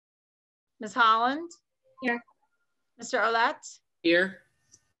Ms. Holland? Here. Mr. Olet? Here.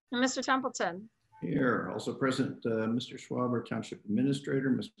 And Mr. Templeton? Here. Also present, Mr. Schwaber, Township Administrator,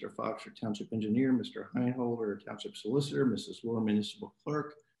 Mr. Foxer, Township Engineer, Mr. Heinholder, Township Solicitor, Mrs. Laura, Municipal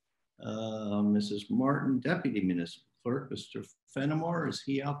Clerk, Mrs. Martin, Deputy Municipal Clerk, Mr. Fenimore, is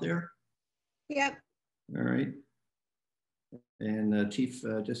he out there? Yep. All right. And Chief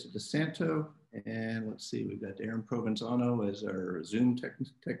Jesse DeSanto. And let's see, we've got Aaron Provenzano as our Zoom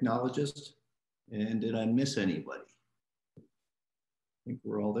technologist. And did I miss anybody? I think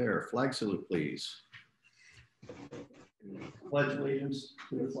we're all there. Flag salute, please. Pledge allegiance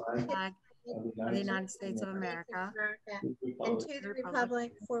to the flag of the United States of America, and to the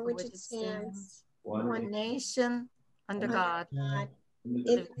republic for which it stands, one nation, under God,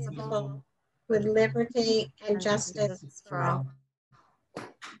 indivisible, with liberty and justice for all. Thank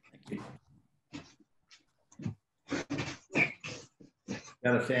you.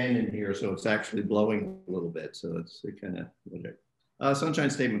 Got a fan in here, so it's actually blowing a little bit, so it's kind of whatever.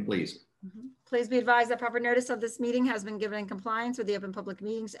 Sunshine statement, please. Please be advised that proper notice of this meeting has been given in compliance with the Open Public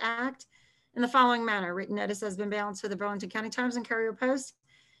Meetings Act in the following manner. Written notice has been mailed to the Burlington County Times and Courier Post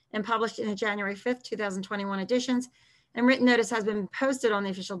and published in the January 5th, 2021 editions. And written notice has been posted on the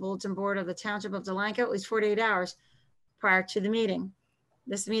official bulletin board of the Township of Delanco at least 48 hours prior to the meeting.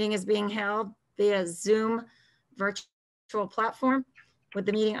 This meeting is being held via Zoom virtual platform with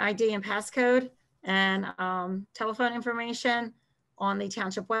the meeting ID and passcode and telephone information on the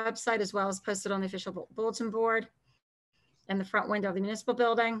township website, as well as posted on the official bulletin board and the front window of the municipal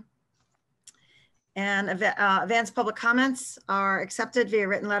building. And advanced public comments are accepted via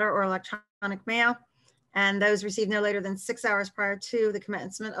written letter or electronic mail. And those received no later than 6 hours prior to the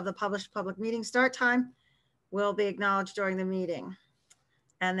commencement of the published public meeting start time will be acknowledged during the meeting.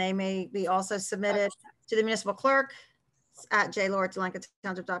 And they may be also submitted to the municipal clerk at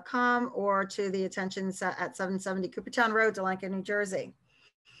jlaura@delancotownship.com or to the attention at 770 Coopertown Road, Delanco, New Jersey.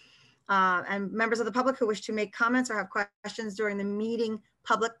 And members of the public who wish to make comments or have questions during the meeting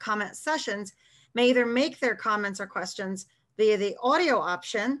public comment sessions may either make their comments or questions via the audio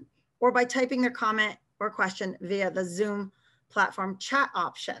option or by typing their comment or question via the Zoom platform chat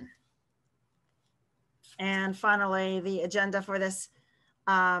option. And finally, the agenda for this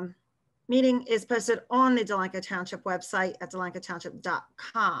meeting is posted on the Delanco Township website at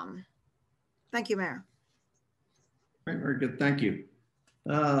delancotownship.com. Thank you, Mayor. All right, very good, thank you.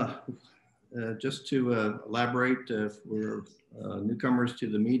 Just to elaborate for newcomers to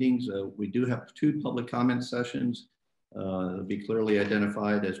the meetings, we do have 2 public comment sessions. It'll be clearly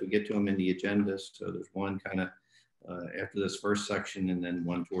identified as we get to them in the agenda. So there's one kind of after this first section and then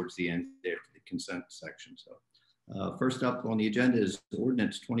one towards the end after the consent section. So first up on the agenda is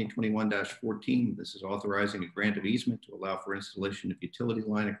Ordinance 2021-14. This is authorizing a grant of easement to allow for installation of utility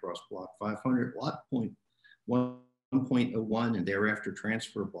line across block 500, lot 1.01, and thereafter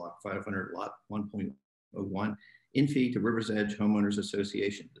transfer block 500, lot 1.01 in fee to Rivers Edge Homeowners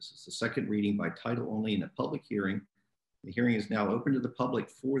Association. This is the second reading by title only in a public hearing. The hearing is now open to the public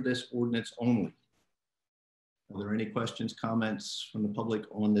for this ordinance only. Are there any questions, comments from the public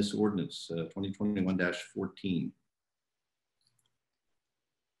on this ordinance 2021-14?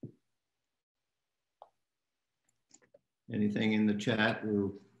 Anything in the chat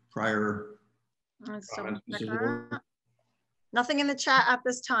or prior comments? Nothing in the chat at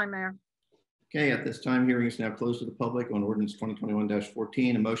this time, Mayor. Okay, at this time, hearing is now closed to the public on ordinance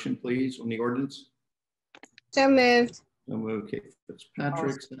 2021-14. A motion, please, on the ordinance. So moved. So moved. Kate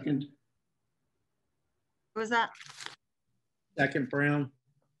Fitzpatrick, second. What was that? Second, Brown.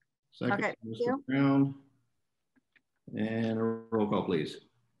 Second, okay, Mr. Brown. And a roll call, please.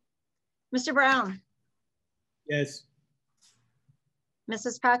 Mr. Brown. Yes.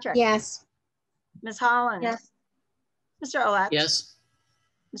 Mrs. Patrick. Yes. Ms. Holland. Yes. Mr. Olet. Yes.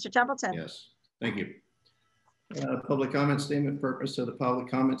 Mr. Templeton. Yes, thank you. Public comment statement. Purpose of the public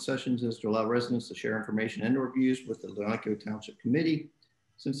comment sessions is to allow residents to share information and or views with the Delanco Township Committee.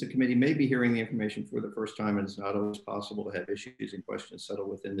 Since the committee may be hearing the information for the first time, it is not always possible to have issues and questions settled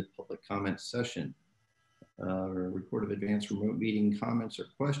within the public comment session. Report of advanced remote meeting comments or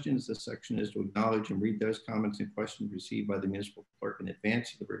questions. This section is to acknowledge and read those comments and questions received by the municipal clerk in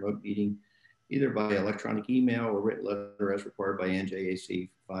advance of the remote meeting, either by electronic email or written letter as required by NJAC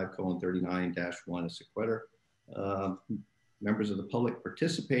 5:39-1 as sequitur. Members of the public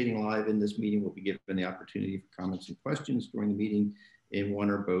participating live in this meeting will be given the opportunity for comments and questions during the meeting in one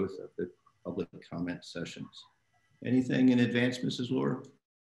or both of the public comment sessions. Anything in advance, Mrs. Laura?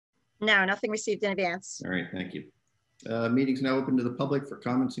 No, nothing received in advance. All right, thank you. Meeting's now open to the public for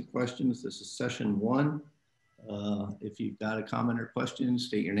comments and questions. This is session 1. If you've got a comment or question,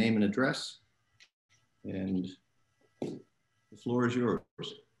 state your name and address, and the floor is yours.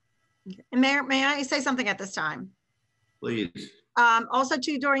 And Mayor, may I say something at this time? Please. Also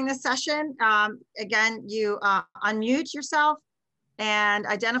too, during this session, again, you unmute yourself and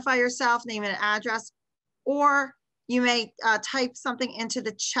identify yourself, name and address, or you may type something into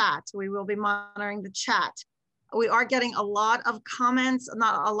the chat. We will be monitoring the chat. We are getting a lot of comments,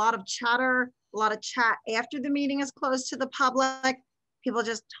 not a lot of chatter, a lot of chat after the meeting is closed to the public. People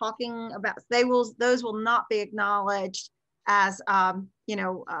just talking about, those will not be acknowledged as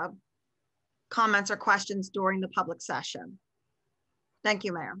comments or questions during the public session. Thank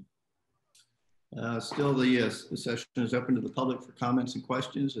you, Mayor. Still, the session is open to the public for comments and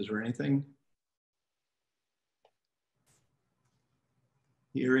questions. Is there anything?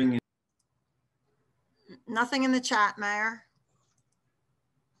 Hearing. Nothing in the chat, Mayor.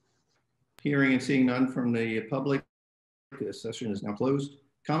 Hearing and seeing none from the public, the session is now closed.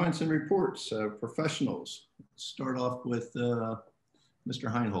 Comments and reports, professionals. Let's start off with Mr.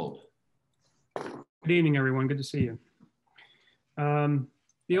 Heinhold. Good evening, everyone. Good to see you.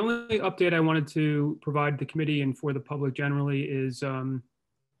 The only update I wanted to provide the committee and for the public generally is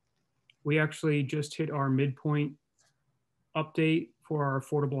we actually just hit our midpoint update for our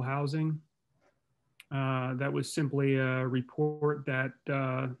affordable housing. That was simply a report that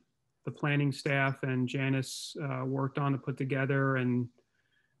the planning staff and Janice worked on to put together and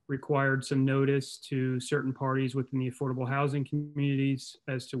required some notice to certain parties within the affordable housing communities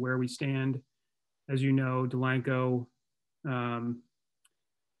as to where we stand. As you know, Delanco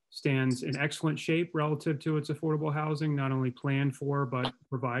stands in excellent shape relative to its affordable housing, not only planned for, but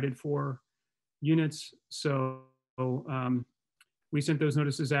provided for units. So we sent those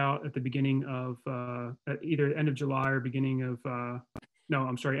notices out at the beginning of, at either end of July or beginning of,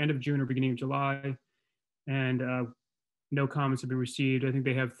 end of June or beginning of July. And no comments have been received. I think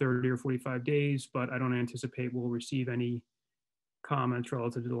they have 30 or 45 days, but I don't anticipate we'll receive any comments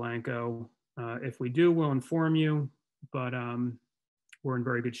relative to Delanco. If we do, we'll inform you, but we're in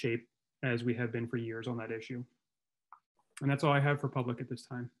very good shape as we have been for years on that issue. And that's all I have for public at this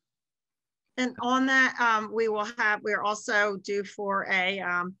time. And on that, we're also due for a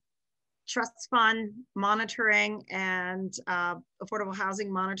trust fund monitoring and affordable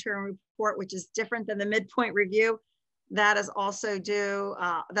housing monitoring report, which is different than the midpoint review. That is also due,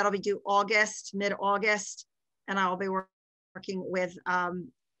 that'll be due August, mid-August. And I'll be working with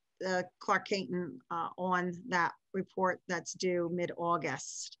Clark Caton on that report that's due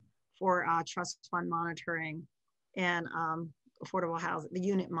mid-August for trust fund monitoring and affordable housing, the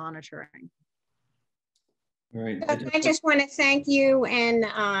unit monitoring. All right. I just want to thank you and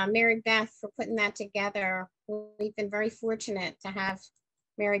Mary Beth for putting that together. We've been very fortunate to have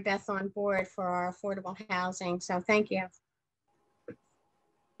Mary Beth on board for our affordable housing. So thank you.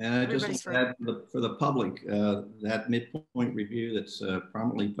 And I just add for the public, that midpoint review that's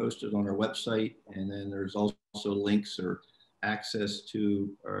prominently posted on our website. And then there's also links or access to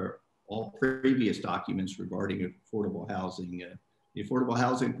all previous documents regarding affordable housing. The affordable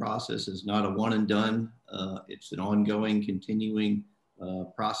housing process is not a one and done. It's an ongoing, continuing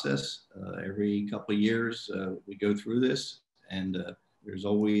process. Every couple of years, we go through this, and there's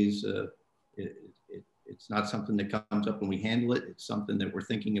always, it's not something that comes up when we handle it. It's something that we're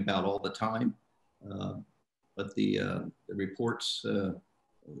thinking about all the time. But the reports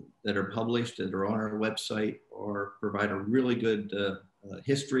that are published, that are on our website, provide a really good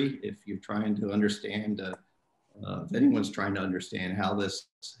history if you're trying to understand, if anyone's trying to understand how this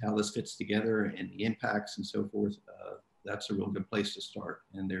fits together and the impacts and so forth. That's a real good place to start.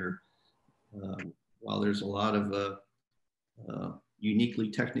 And while there's a lot of uniquely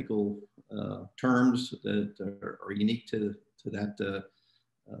technical terms that are unique to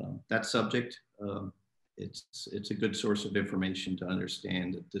that subject, it's a good source of information to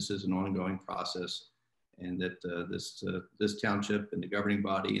understand that this is an ongoing process, and that this township and the governing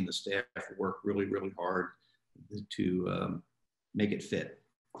body and the staff work really, really hard to make it fit.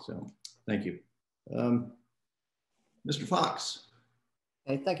 So thank you. Mr. Fox.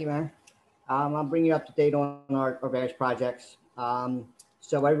 Hey, thank you, Mayor. I'll bring you up to date on our various projects.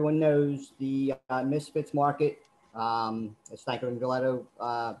 So everyone knows the Misfits Market, Stanko and Galletto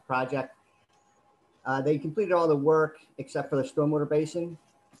project. They completed all the work except for the stormwater basin,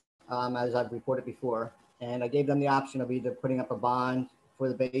 as I've reported before. And I gave them the option of either putting up a bond for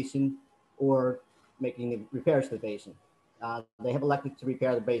the basin or making the repairs to the basin. They have elected to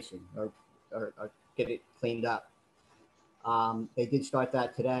repair the basin or get it cleaned up. They did start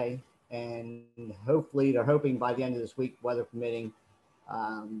that today, and hopefully they're hoping by the end of this week, weather permitting,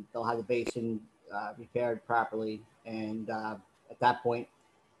 they'll have the basin repaired properly. And at that point,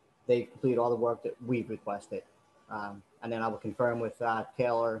 they complete all the work that we've requested. And then I will confirm with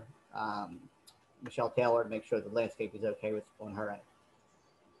Taylor, Michelle Taylor, to make sure the landscape is okay with on her end.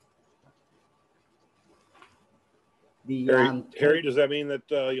 Harry, does that mean that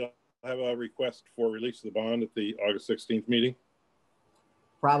you'll have a request for release of the bond at the August 16th meeting?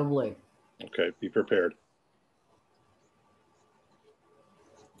 Probably. Okay, be prepared.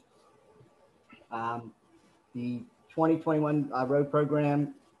 The 2021 road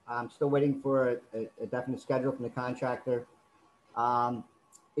program, I'm still waiting for a definite schedule from the contractor.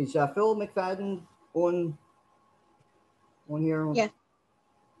 Is Phil McFadden on here? Yeah.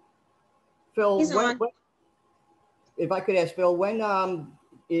 Phil, He's on. If I could ask Phil, when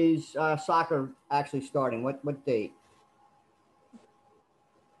is soccer actually starting? What date?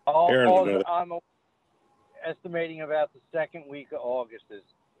 I'm estimating about the second week of August is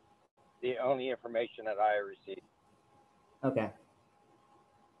the only information that I received. Okay.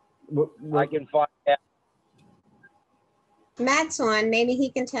 I can find out. Matt's on. Maybe he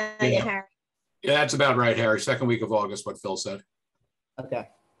can tell you, Harry. Yeah, that's about right, Harry. Second week of August, what Phil said. Okay.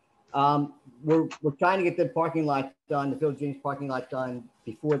 We're trying to get the parking lot done, the Phil James parking lot done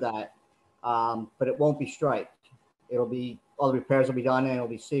before that, but it won't be striped. It'll be, all the repairs will be done and it'll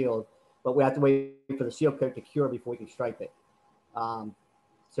be sealed, but we have to wait for the seal coat to cure before we can stripe it. So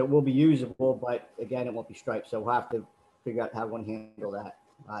it will be usable, but again, it won't be striped. So we'll have to figure out how we want to handle that,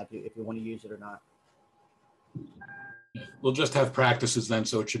 if you want to use it or not. We'll just have practices then,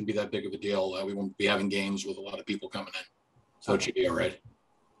 so it shouldn't be that big of a deal. We won't be having games with a lot of people coming in, so it should be all right.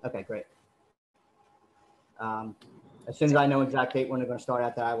 Okay, great. As soon as I know exact date when they're going to start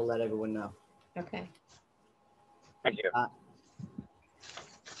out there, I will let everyone know. Okay. Thank you.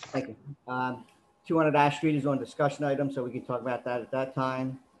 Thank you. 200 Ash Street is on discussion item, so we can talk about that at that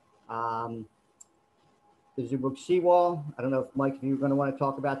time. The Zubrook seawall, I don't know if Mike, if you're going to want to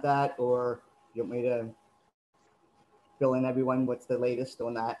talk about that, or you want me to fill in everyone what's the latest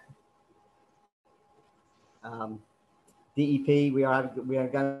on that. DEP, we are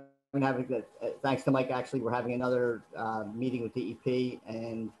going to have, thanks to Mike, actually, we're having another meeting with DEP,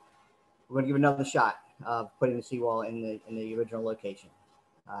 and we're going to give another shot of putting the seawall in the original location.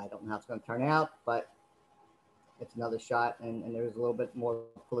 I don't know how it's going to turn out, but it's another shot, and there's a little bit more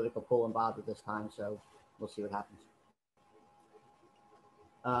political pull involved at this time, so we'll see what happens.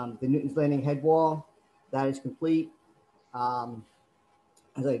 The Newton's Landing head wall, that is complete.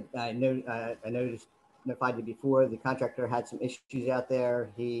 As I notified you before, the contractor had some issues out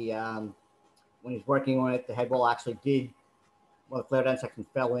there. He, when he was working on it, the head wall actually did, well, the flare down section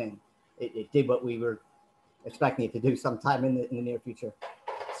fell in. It did what we were expecting it to do sometime in the near future.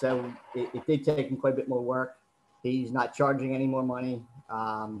 So it did take him quite a bit more work. He's not charging any more money.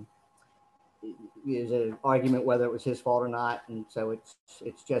 There's an argument whether it was his fault or not, and so it's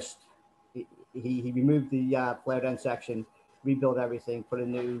just he removed the flare down section, rebuilt everything, put a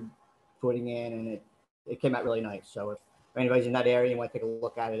new footing in, and it came out really nice. So if anybody's in that area and want to take a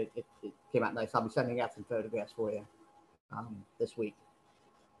look at it, it came out nice. I'll be sending out some photographs for you this week.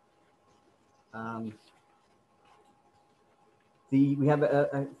 We have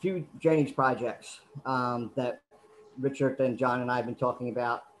a few drainage projects that Richard and John and I have been talking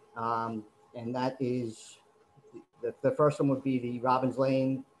about, and that is the first one would be the Robbins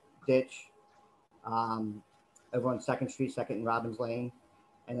Lane ditch over on 2nd Street, 2nd and Robbins Lane,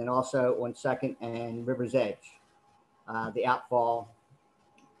 and then also on 2nd and River's Edge, the outfall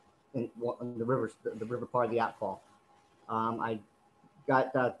in the river part of the outfall. I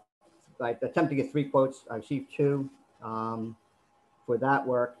attempted to get 3 quotes. I received 2 for that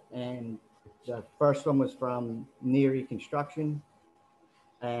work, and the first one was from Neary Construction,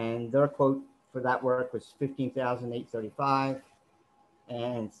 and their quote for that work was $15,835,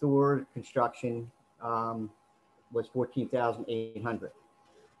 and Thor Construction was $14,800.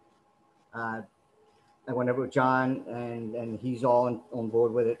 I went over with John, and he's all on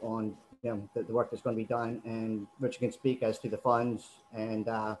board with it on the work that's going to be done, and Richard can speak as to the funds, and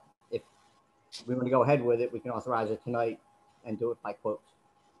if we want to go ahead with it, we can authorize it tonight and do it by quotes.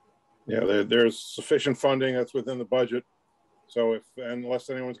 Yeah, there's sufficient funding that's within the budget. So unless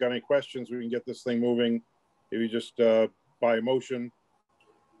anyone's got any questions, we can get this thing moving. If you just by motion,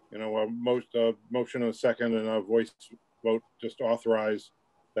 a motion and a second and a voice vote, just authorize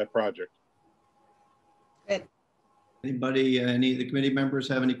that project. Good. Anybody, any of the committee members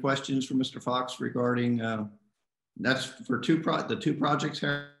have any questions for Mr. Fox regarding, that's for the 2 projects,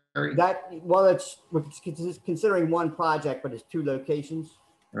 Harry? We're considering one project, but it's 2 locations.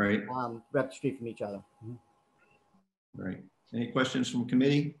 Right. Right up the street from each other. Right. Any questions from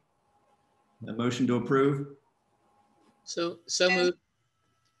committee? A motion to approve So moved.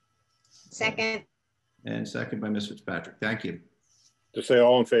 Second. and second by Ms. Fitzpatrick. Thank you. To say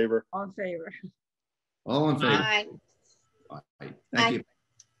all in favor. All in favor? All in favor? Aye. Aye. Thank you.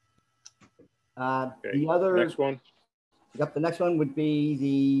 Okay, The other, next one. yep, the next one would be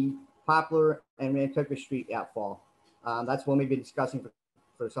the Poplar and Rantoka Street outfall. That's one we've been discussing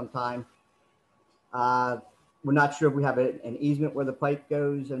for some time. We're not sure if we have an easement where the pipe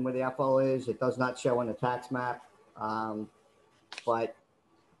goes and where the outfall is. It does not show on the tax map. But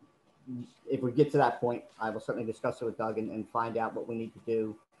if we get to that point, I will certainly discuss it with Doug and find out what we need to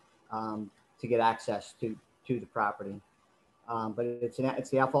do to get access to the property. But it's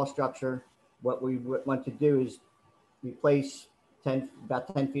the outfall structure. What we want to do is replace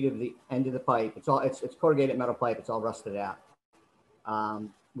about 10 feet of the end of the pipe. It's corrugated metal pipe. It's all rusted out.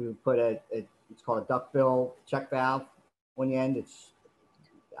 We would put it's called a duckbill check valve on the end.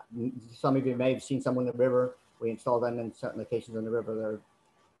 Some of you may have seen some on the river. We install them in certain locations on the river. They're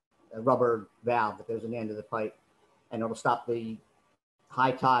a rubber valve that goes in the end of the pipe, and it'll stop the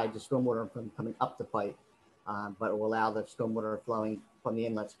high tide, the stormwater from coming up the pipe, but it will allow the stormwater flowing from the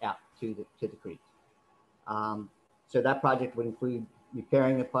inlets out to the creek. So that project would include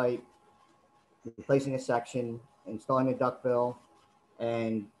repairing the pipe, replacing a section, installing a duckbill,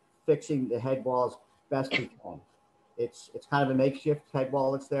 and fixing the head walls best we can. It's kind of a makeshift head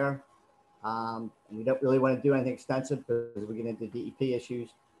wall that's there. And we don't really want to do anything extensive because we get into DEP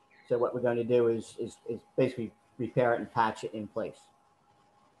issues. So what we're going to do is basically repair it and patch it in place.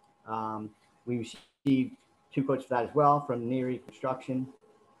 We received 2 quotes for that as well from Neary Construction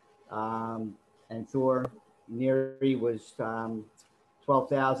and Thor. Neary was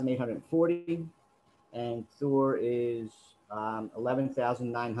 $12,840 and Thor is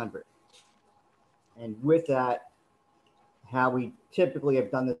 $11,900. And with that, how we typically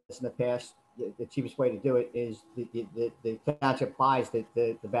have done this in the past, the cheapest way to do it is the township buys the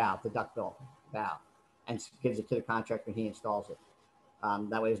valve, the duckbill valve, and gives it to the contractor and he installs it.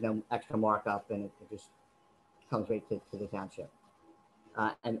 That way there's no extra markup and it just comes right to the township.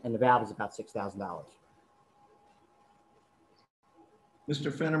 And the valve is about $6,000.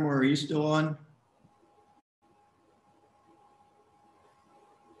 Mr. Fenimore, are you still on?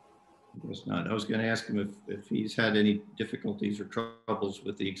 I guess not. I was going to ask him if he's had any difficulties or troubles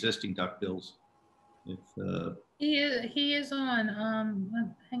with the existing duckbills. He is on.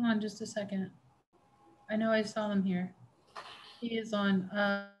 Hang on just a second. I know I saw him here. He is on.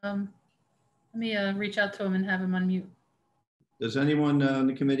 Let me reach out to him and have him unmute. Does anyone on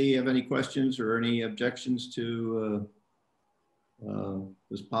the committee have any questions or any objections to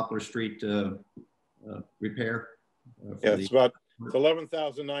this Poplar Street repair? Yeah, it's about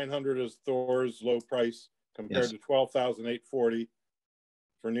 11,900 is Thor's low price compared to 12,840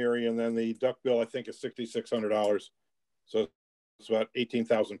 for Neary, and then the duckbill I think is $6,600, so it's about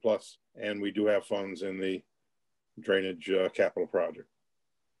 18,000 plus, and we do have funds in the drainage capital project.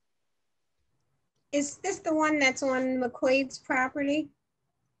 Is this the one that's on McQuaid's property?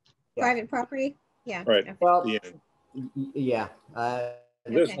 Yeah. Private property? Yeah. Right. Okay. Well, yeah. Okay.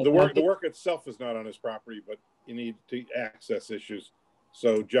 The work itself is not on his property, but you need to access issues.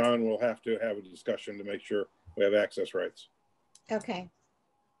 So John will have to have a discussion to make sure we have access rights. Okay.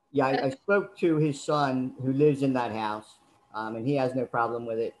 Yeah, I spoke to his son who lives in that house, and he has no problem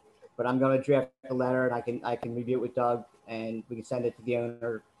with it. But I'm going to draft a letter, and I can review it with Doug, and we can send it to the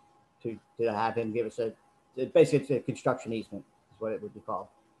owner to have him give us basically it's a construction easement is what it would be called.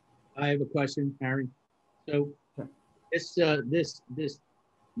 I have a question, Harry. So this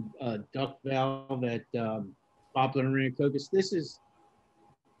duct valve at Poplar and Rantoka, this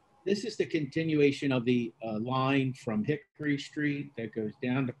is the continuation of the line from Hickory Street that goes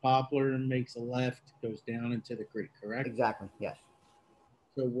down to Poplar and makes a left, goes down into the creek, correct? Exactly, yes.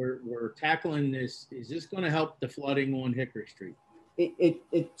 So we're tackling this. Is this going to help the flooding on Hickory Street?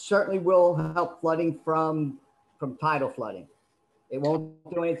 It certainly will help flooding from tidal flooding. It won't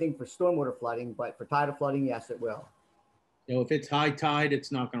do anything for stormwater flooding, but for tidal flooding, yes, it will. So if it's high tide,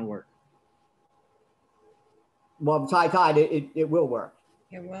 it's not going to work. Well, if it's high tide, it will work.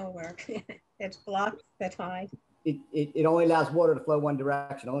 It will work. It's blocked the tide. It only allows water to flow one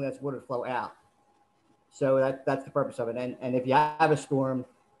direction, only lets water to flow out. So that's the purpose of it. And if you have a storm,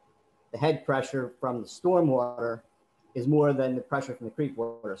 the head pressure from the storm water is more than the pressure from the creek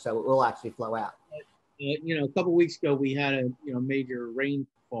water, so it will actually flow out. You know, a couple of weeks ago, we had a major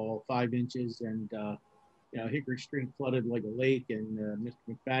rainfall, 5 inches, and Hickory Street flooded like a lake. And Mr.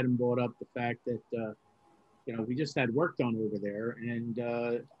 McFadden brought up the fact that we just had work done over there, and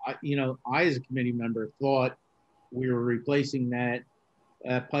I as a committee member thought we were replacing that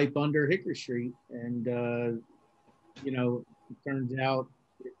pipe under Hickory Street. And, you know, it turns out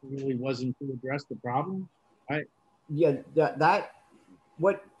it really wasn't to address the problem. Yeah,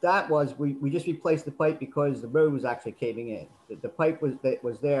 what that was, we just replaced the pipe because the road was actually caving in. The pipe that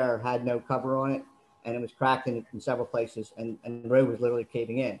was there had no cover on it, and it was cracked in several places, and the road was literally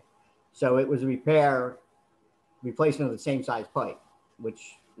caving in. So it was a replacement of the same size pipe,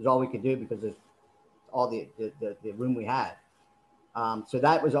 which is all we could do because of all the room we had. So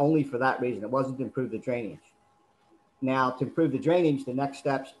that was only for that reason. It wasn't to improve the drainage. Now, to improve the drainage, the next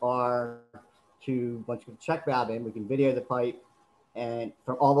steps are to, once we check valve in, we can video the pipe and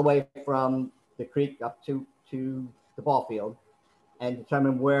from all the way from the creek up to the ball field and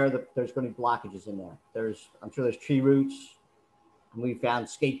determine where there's going to be blockages in there. I'm sure there's tree roots. We found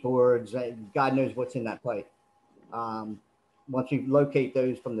skateboards, God knows what's in that pipe. Once we locate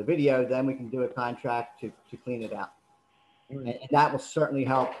those from the video, then we can do a contract to clean it out. And that will certainly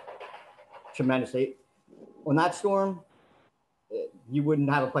help tremendously. On that storm, you wouldn't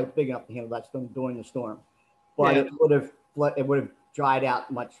have a pipe big enough to handle that storm during the storm, but yeah, it would have dried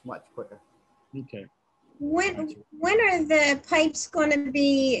out much quicker. Okay. When are the pipes going to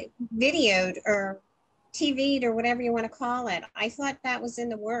be videoed or TV'd or whatever you want to call it? I thought that was in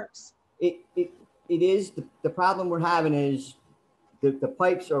the works. It is. The problem we're having is the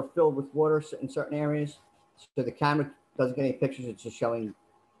pipes are filled with water in certain areas, so the camera doesn't get any pictures. It's just showing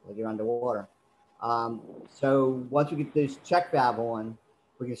like you're underwater. So once we get this check valve on,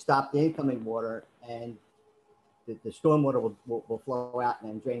 we can stop the incoming water, and the storm water will flow out, and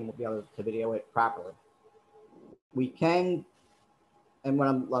then drain will be able to video it properly. We can, and what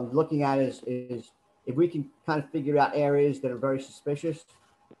I'm looking at is if we can kind of figure out areas that are very suspicious,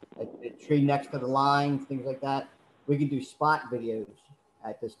 like the tree next to the line, things like that, we can do spot videos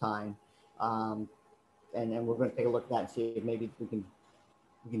at this time. And we're going to take a look at that and see if maybe we can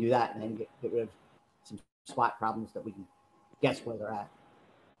do that and then get rid of some spot problems that we can guess where they're at.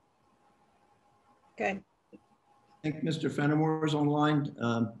 Good. I think Mr. Fenimore is online.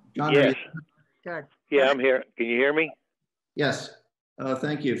 John, yes. Good. Yeah, I'm here. Can you hear me? Yes.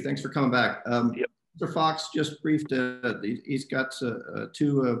 Thank you. Thanks for coming back. Yep. Mr. Fox just briefed. He's got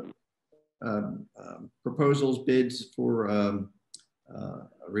two proposals, bids for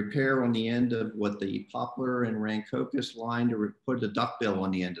repair on the end of what the Poplar and Rancocas line to put a duckbill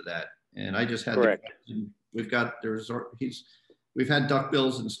on the end of that. And I just had correct. We've had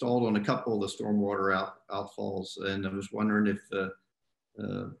duckbills installed on a couple of the stormwater outfalls, and I was wondering if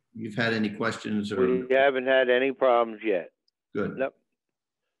you've had any questions or. We haven't had any problems yet. Good. Nope.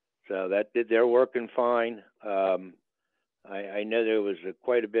 So they're working fine. I know there was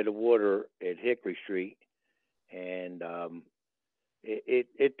quite a bit of water at Hickory Street, and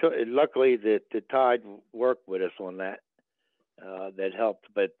it took. Luckily, the tide worked with us on that. That helped.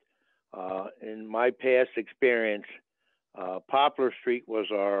 But in my past experience, Poplar Street was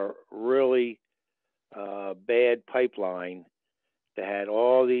our really bad pipeline that had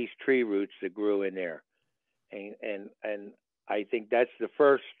all these tree roots that grew in there, and I think that's the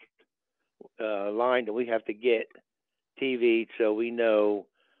first line that we have to get TV'd so we know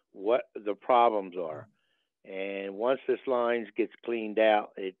what the problems are. And once this line gets cleaned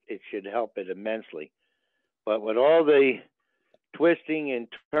out, it should help it immensely. But with all the twisting and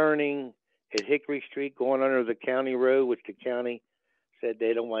turning at Hickory Street going under the county road, which the county said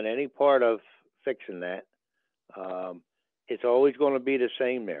they don't want any part of fixing that, it's always going to be the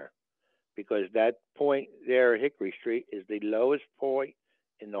same there, because that point there at Hickory Street is the lowest point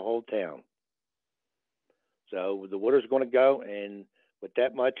in the whole town. So the water's going to go, and with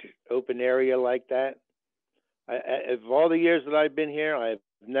that much open area like that, of all the years that I've been here, I've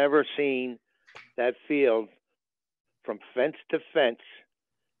never seen that field from fence to fence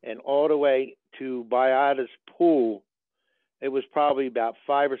and all the way to Biata's pool. It was probably about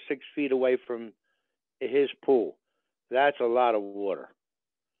 5 or 6 feet away from his pool. That's a lot of water.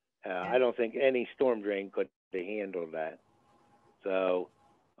 I don't think any storm drain could have handled that. So,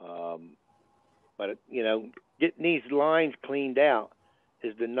 but you know, getting these lines cleaned out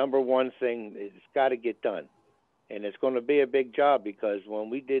is the #1 thing. It's got to get done. And it's going to be a big job, because when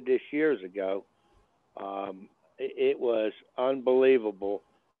we did this years ago, it was unbelievable,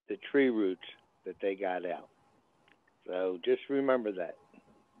 the tree roots that they got out. So just remember that.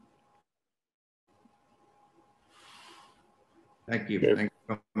 Thank you. Thanks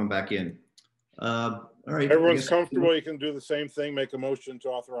for coming back in. All right. Everyone's comfortable. You can do the same thing. Make a motion to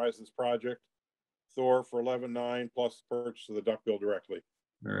authorize this project, Thor, for 11.9 plus purchase of the duckbill directly.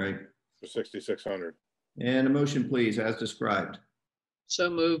 All right. For 6,600. And a motion, please, as described. So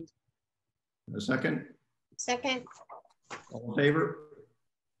moved. A second? Second. All in favor?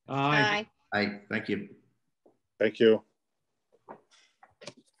 Aye. Aye, thank you. Thank you.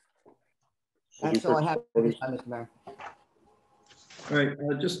 That's all I have for this time, Mr. Mayor. All right,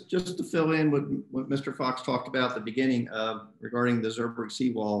 just to fill in what Mr. Fox talked about at the beginning regarding the Zerberg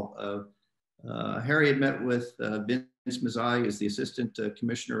seawall. Harry had met with Vince Mazzai as the Assistant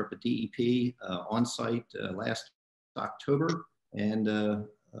Commissioner up at DEP on site last October, and I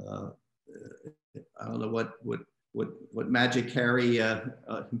don't know what magic Harry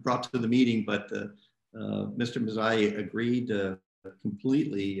brought to the meeting, but Mr. Mazzai agreed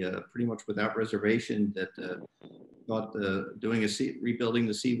completely, pretty much without reservation, that thought rebuilding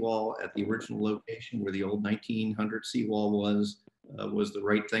the seawall at the original location where the old 1900 seawall was the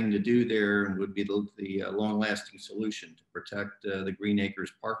right thing to do there, and would be the long-lasting solution to protect the Green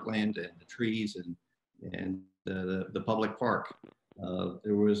Acres parkland and the trees and the public park.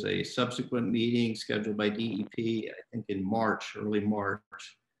 There was a subsequent meeting scheduled by DEP, I think in March, early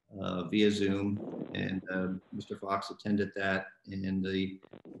March, via Zoom, and Mr. Fox attended that, and the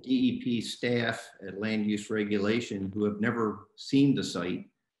DEP staff at Land Use Regulation, who have never seen the site,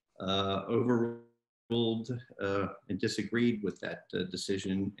 overruled and disagreed with that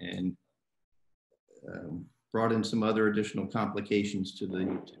decision, and brought in some other additional complications to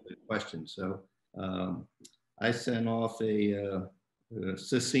the question. So I sent off a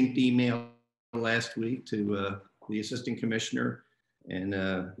succinct email last week to the Assistant Commissioner, and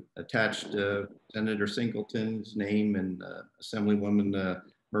attached Senator Singleton's name and Assemblywoman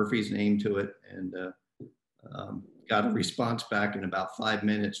Murphy's name to it, and got a response back in about 5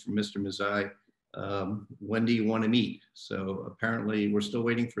 minutes from Mr. Mazzai. When do you want to meet? So apparently we're still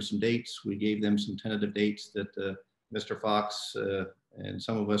waiting for some dates. We gave them some tentative dates that Mr. Fox and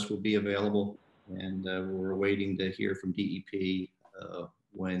some of us will be available, and we're waiting to hear from DEP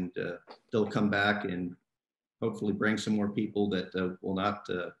when they'll come back and hopefully bring some more people that will not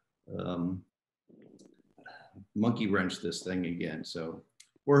monkey wrench this thing again. So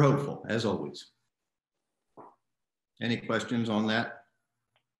we're hopeful, as always. Any questions on that?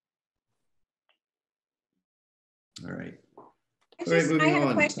 All right. I have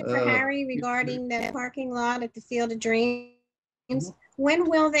a question for Harry regarding the parking lot at the Field of Dreams. When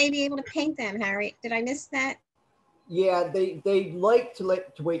will they be able to paint them, Harry? Did I miss that? Yeah, they like to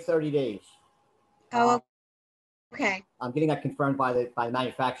wait 30 days. Oh, okay. I'm getting that confirmed by the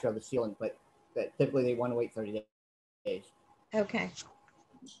manufacturer of the sealant, but typically they want to wait 30 days. Okay.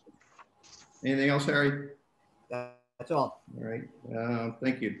 Anything else, Harry? That's all. All right.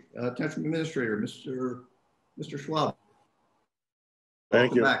 Thank you. Township Administrator, Mr. Schwab.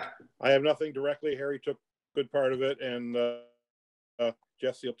 Thank you. Back. I have nothing directly. Harry took good part of it, and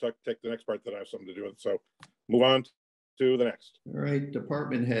Jesse will take the next part that I have something to do with. So move on to the next. All right.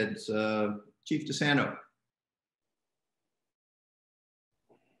 Department heads. Chief DeSanto.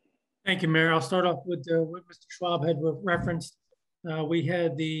 Thank you, Mayor. I'll start off with what Mr. Schwab had referenced. We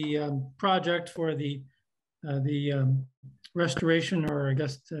had the project for the restoration, or I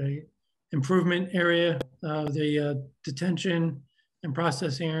guess the improvement area of the detention and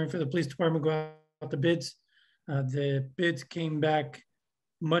processing area for the police department go out the bids. The bids came back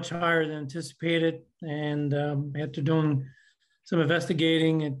much higher than anticipated, and after doing some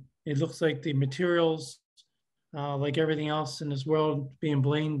investigating, it looks like the materials, like everything else in this world, being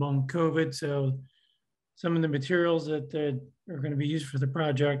blamed on COVID. So some of the materials that are going to be used for the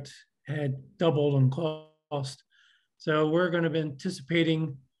project had doubled in cost. So we're going to be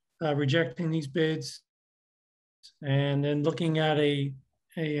anticipating rejecting these bids, and then looking at I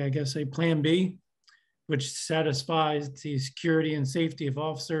guess a plan B, which satisfies the security and safety of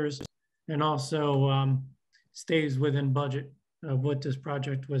officers, and also stays within budget of what this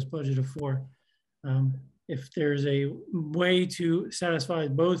project was budgeted for. If there's a way to satisfy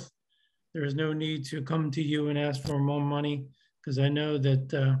both, there is no need to come to you and ask for more money, because I know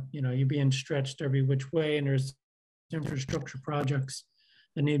that you're being stretched every which way, and there's infrastructure projects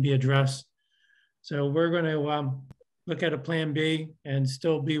that need to be addressed. So we're going to look at a plan B and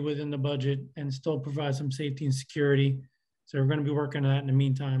still be within the budget and still provide some safety and security. So we're going to be working on that in the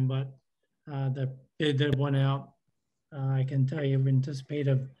meantime. But the bid that went out, I can tell you, we anticipate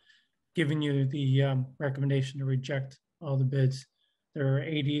of giving you the recommendation to reject all the bids. They're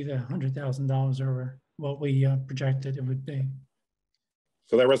 $80,000 to $100,000 over what we projected it would be.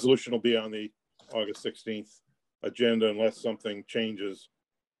 So that resolution will be on the August 16th agenda unless something changes.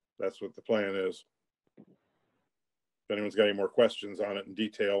 That's what the plan is. If anyone's got any more questions on it in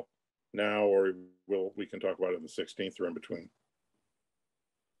detail now, or we can talk about it on the 16th or in between.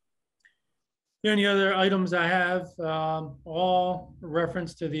 The only other items I have, all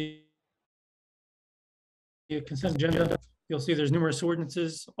reference to the consent agenda. you'll see there's numerous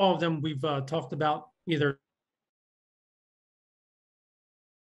ordinances. All of them we've talked about either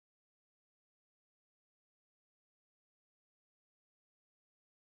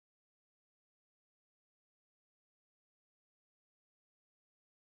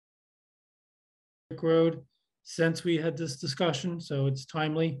road since we had this discussion, so it's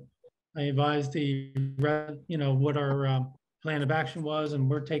timely. I advised what our plan of action was, and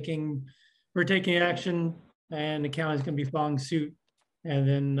we're taking action, and the county's going to be following suit. And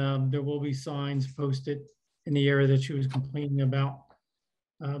then there will be signs posted in the area that she was complaining about.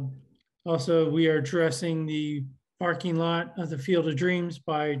 Also, we are addressing the parking lot of the Field of Dreams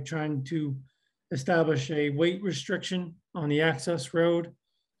by trying to establish a weight restriction on the access road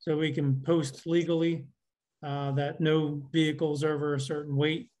so we can post legally that no vehicles over a certain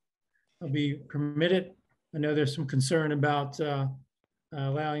weight will be permitted. I know there's some concern about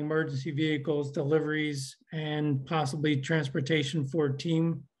allowing emergency vehicles, deliveries, and possibly transportation for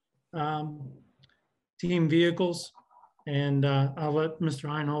team vehicles. And I'll let Mr.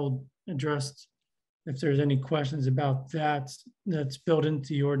 Einhold address if there's any questions about that. That's built into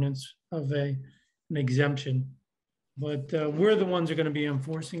the ordinance of an exemption. But we're the ones who are going to be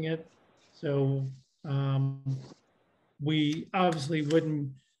enforcing it. So we obviously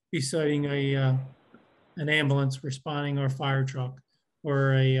wouldn't be citing an ambulance responding, or a fire truck,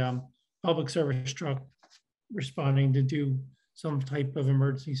 or a public service truck responding to do some type of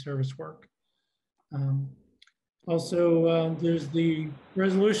emergency service work. Also, there's the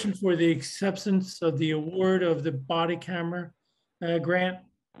resolution for the acceptance of the award of the body camera grant.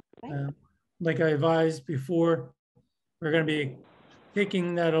 Like I advised before, we're going to be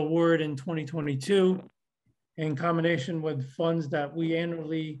taking that award in 2022 in combination with funds that we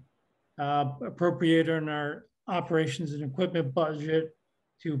annually appropriate in our operations and equipment budget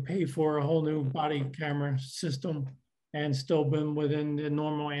to pay for a whole new body camera system, and still been within the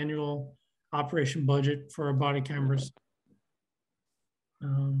normal annual operation budget for our body cameras.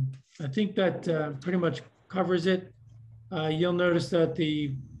 I think that pretty much covers it. You'll notice that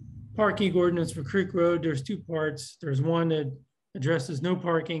the parking ordinance for Creek Road, there's two parts. There's one that addresses no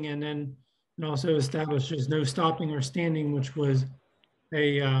parking, and then it also establishes no stopping or standing, which was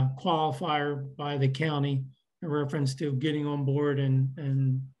a qualifier by the county in reference to getting on board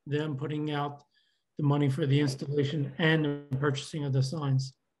and them putting out the money for the installation and the purchasing of the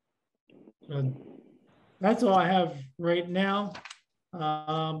signs. That's all I have right now.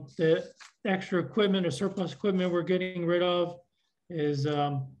 The extra equipment or surplus equipment we're getting rid of is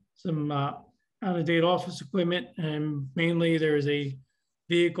some out-of-date office equipment, and mainly there is a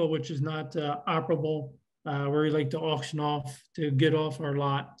vehicle which is not operable where we like to auction off to get off our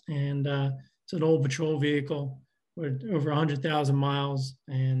lot, and it's an old patrol vehicle with over 100,000 miles,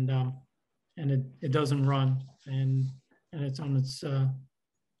 and it doesn't run, and it's on its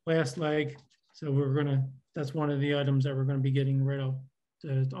last leg. So that's one of the items that we're going to be getting rid of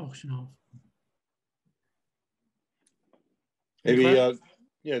to auction off. Maybe,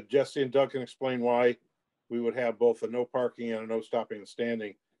 yeah, Jesse and Doug can explain why we would have both a no parking and a no stopping and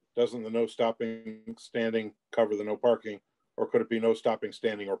standing. Doesn't the no stopping standing cover the no parking, or could it be no stopping,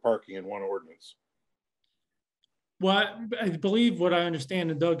 standing, or parking in one ordinance? Well, I believe what I understand,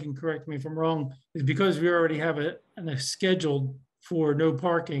 and Doug can correct me if I'm wrong, is because we already have a scheduled for no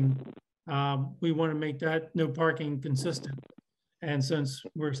parking, we want to make that no parking consistent. And since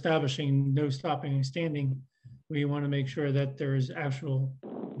we're establishing no stopping and standing, we want to make sure that there is actual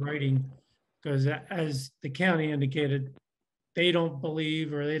writing, because as the county indicated, they don't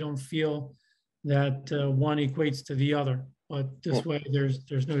believe or they don't feel that one equates to the other. But this way,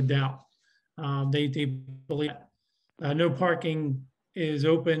 there's no doubt. They believe no parking is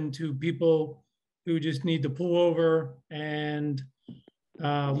open to people who just need to pull over and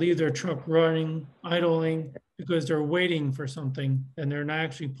leave their truck running, idling, because they're waiting for something and they're not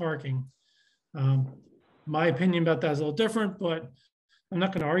actually parking. My opinion about that is a little different, but I'm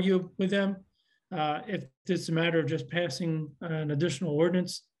not going to argue with them. If it's a matter of just passing an additional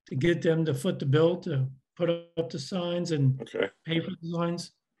ordinance to get them to foot the bill to put up the signs and pay for the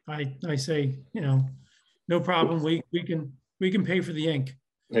signs, I say, no problem. We can pay for the ink.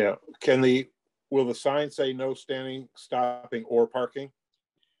 Yeah. Will the sign say no standing, stopping, or parking?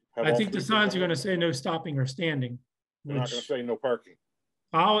 I think the signs are going to say no stopping or standing. They're not going to say no parking.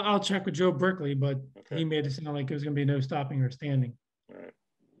 I'll check with Joe Brickley, but he made it sound like it was going to be no stopping or standing. All right.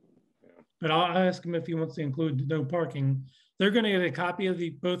 Yeah. But I'll ask him if he wants to include no parking. They're going to get a copy of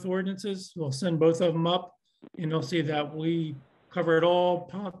both ordinances. We'll send both of them up, and they'll see that we covered all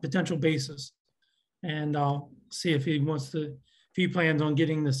potential bases. And I'll see if he plans on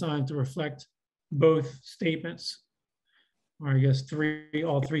getting the sign to reflect both statements. or I guess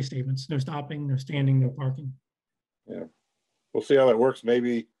all three statements: no stopping, no standing, no parking. Yeah, we'll see how that works.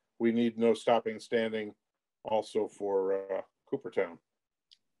 Maybe we need no stopping and standing also for Coopertown.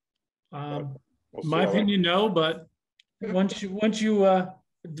 We'll My opinion, no, but once the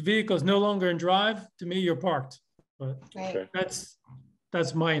vehicle is no longer in drive, to me, you're parked. But okay.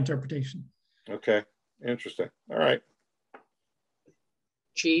 That's my interpretation. Okay, interesting. All right.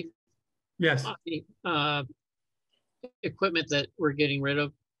 Chief? Yes. Equipment that we're getting rid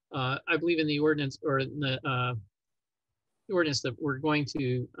of, I believe in the ordinance or in the ordinance that we're going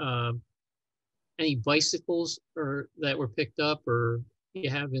to, any bicycles or that were picked up or you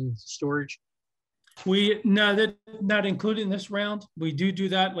have in storage? No, that's not included in this round. We do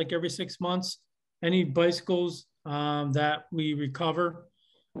that like every 6 months. Any bicycles that we recover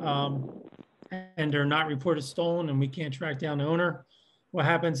and they're not reported stolen and we can't track down the owner, what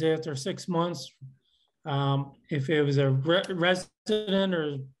happens after 6 months, if it was a resident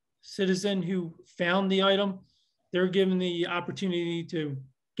or citizen who found the item, they're given the opportunity to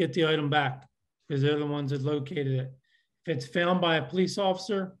get the item back because they're the ones that located it. If it's found by a police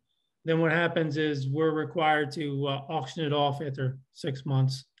officer, then what happens is we're required to auction it off after 6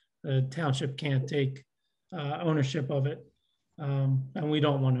 months. The township can't take ownership of it. And we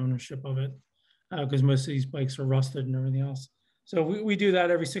don't want ownership of it because most of these bikes are rusted and everything else. So we do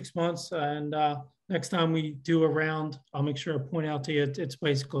that every 6 months. And next time we do a round, I'll make sure to point out to you it's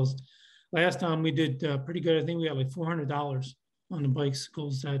bicycles. Last time we did pretty good. I think we had like $400 on the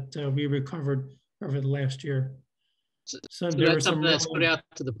bicycles that we recovered over the last year. So that's something that's put out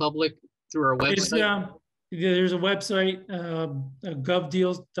to the public through our website? There's a website,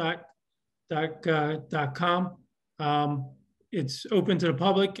 govdeals.com. It's open to the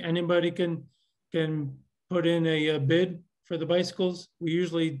public. Anybody can put in a bid for the bicycles. We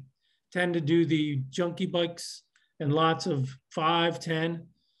usually tend to do the junkie bikes and lots of 5, 10.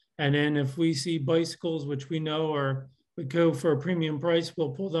 And then if we see bicycles, which we know would go for a premium price,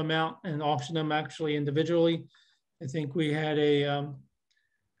 we'll pull them out and auction them actually individually. I think we had a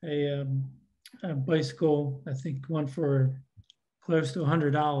bicycle, I think one for close to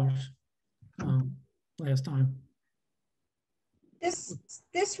 $100 last time. This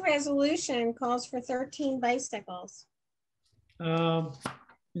resolution calls for 13 bicycles.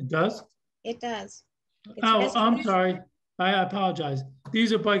 It does? It does. I'm sorry. I apologize.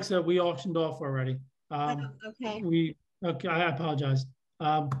 These are bikes that we auctioned off already. Okay. Okay, I apologize.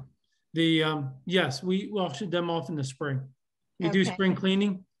 Yes, we auctioned them off in the spring. We do spring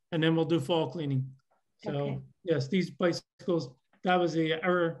cleaning and then we'll do fall cleaning. So yes, these bicycles, that was the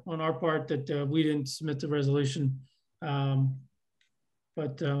error on our part that we didn't submit the resolution.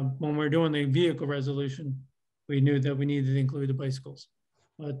 But when we're doing the vehicle resolution, we knew that we needed to include the bicycles.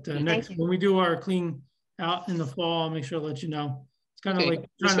 But when we do our clean out in the fall, I'll make sure to let you know. It's kind of like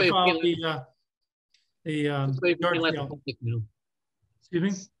trying to follow the yard sale. Excuse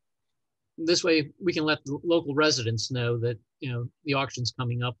me? This way we can let the local residents know that, the auction's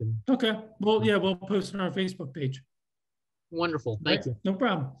coming up. And okay. Well, yeah, we'll post it on our Facebook page. Wonderful. Thank you. No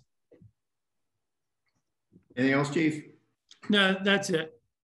problem. Anything else, Chief? No, that's it.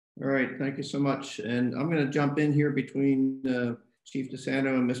 All right. Thank you so much. And I'm going to jump in here between Chief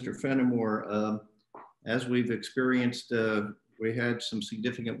DeSanto and Mr. Fenimore. As we've experienced, we had some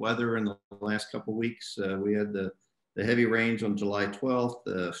significant weather in the last couple of weeks. We had the heavy rains on July 12th,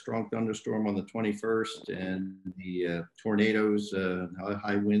 the strong thunderstorm on the 21st, and the tornadoes,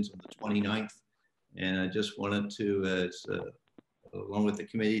 high winds on the 29th. And I just wanted to, along with the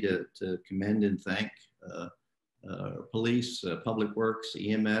committee, to commend and thank police, public works,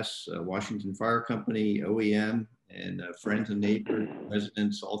 EMS, Washington Fire Company, OEM, and friends and neighbors,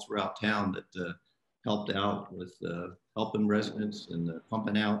 residents all throughout town that helped out with helping residents and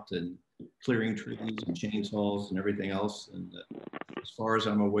pumping out and clearing trees and chainsaws and everything else. And as far as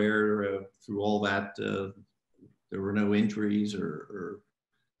I'm aware, through all that, there were no injuries or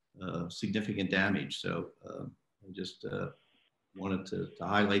significant damage. So I just wanted to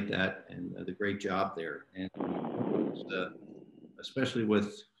highlight that and the great job there. And especially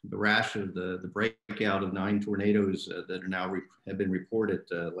with the rash of the breakout of 9 tornadoes that are now have been reported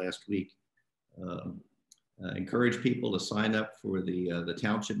last week. Encourage people to sign up for the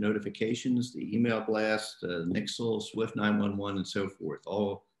township notifications, the email blast, Nixle, Swift 911, and so forth,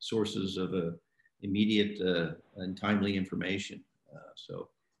 all sources of immediate and timely information. So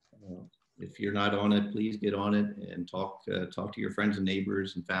if you're not on it, please get on it and talk to your friends and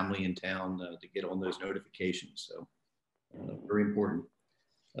neighbors and family in town to get on those notifications. So very important.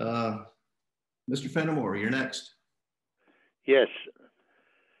 Mr. Fenimore, you're next. Yes.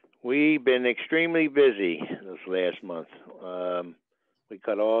 We've been extremely busy this last month. We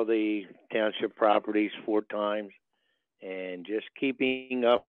cut all the township properties 4 times, and just keeping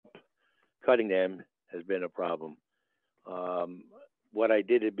up cutting them has been a problem. What I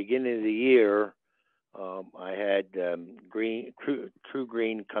did at the beginning of the year, I had True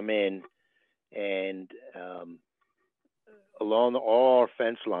Green come in and along all our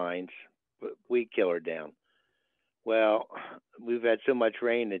fence lines, weed killer down. Well, we've had so much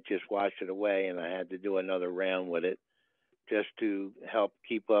rain that just washed it away, and I had to do another round with it just to help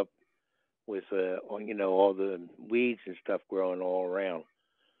keep up with all the weeds and stuff growing all around.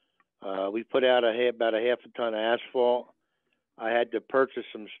 We put out about a half a ton of asphalt. I had to purchase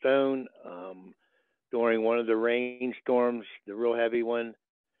some stone during one of the rainstorms, the real heavy one.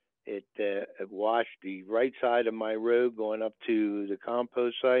 It washed the right side of my road going up to the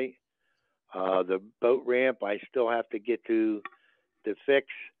compost site. The boat ramp I still have to get to fix.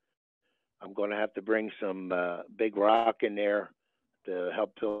 I'm going to have to bring some big rock in there to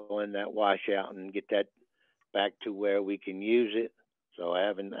help fill in that washout and get that back to where we can use it. So I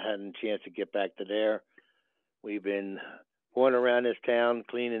haven't had a chance to get back to there. We've been going around this town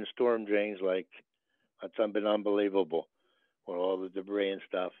cleaning storm drains like it's been unbelievable with all the debris and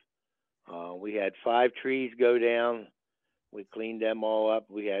stuff. We had 5 trees go down. We cleaned them all up.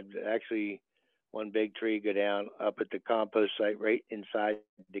 We had actually one big tree go down up at the compost site right inside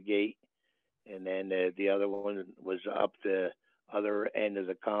the gate. And then the other one was up the other end of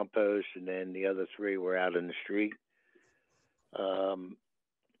the compost. And then the other 3 were out in the street.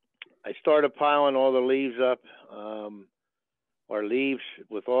 I started piling all the leaves up. Our leaves,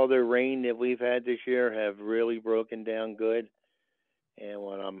 with all the rain that we've had this year, have really broken down good. And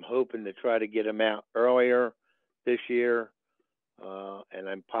what I'm hoping to try to get them out earlier this year, and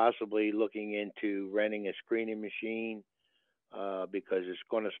I'm possibly looking into renting a screening machine because it's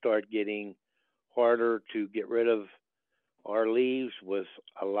going to start getting harder to get rid of our leaves with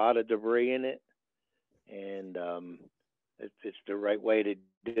a lot of debris in it. And it's the right way to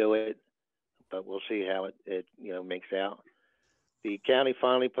do it, but we'll see how it makes out. The county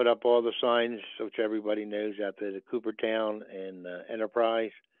finally put up all the signs, which everybody knows, out there, the Coopertown and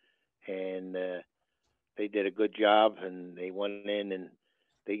Enterprise, and they did a good job. And they went in and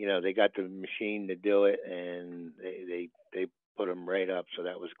they got the machine to do it, and they put them right up. So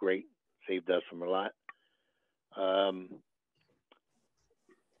that was great. Saved us from a lot. I'm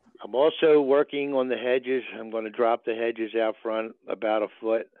also working on the hedges. I'm going to drop the hedges out front about 1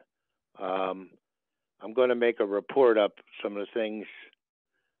 foot. I'm going to make a report up some of the things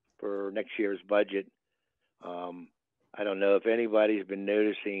for next year's budget. I don't know if anybody's been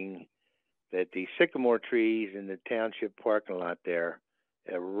noticing that the sycamore trees in the township parking lot there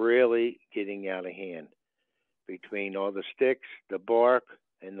are really getting out of hand. Between all the sticks, the bark,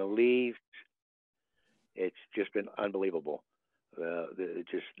 and the leaves, it's just been unbelievable. It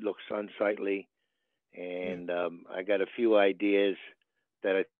just looks unsightly. And I got a few ideas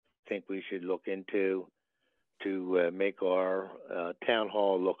that I think we should look into to make our town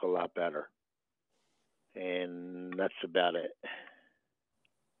hall look a lot better. And that's about it.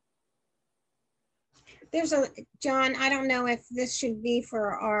 John, I don't know if this should be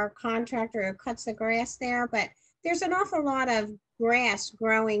for our contractor who cuts the grass there, but there's an awful lot of grass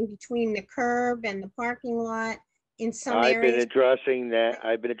growing between the curb and the parking lot in some areas. I've been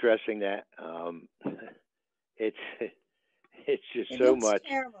addressing that. It's just so much.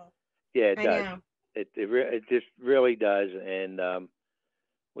 Terrible. Yeah, it I does. know. It just really does, and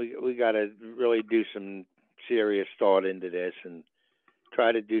we got to really do some serious thought into this and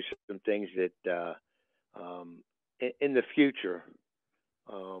try to do some things that in the future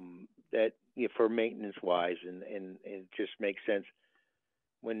that for maintenance wise, and it just makes sense.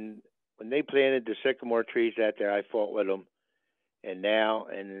 When they planted the sycamore trees out there, I fought with them, and now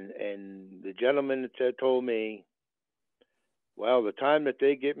and the gentleman that told me, well, the time that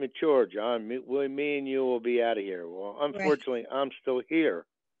they get mature, John, me and you will be out of here. Well, unfortunately, right. I'm still here.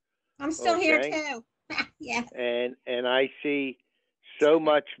 I'm still here too. Yeah. And I see so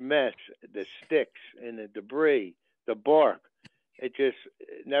much mess, the sticks and the debris, the bark. It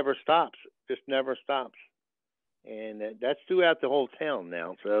never stops. Just never stops. And that's throughout the whole town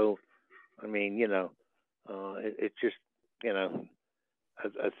now. So, I mean, it's just, a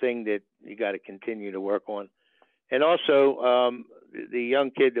thing that you got to continue to work on. And also, the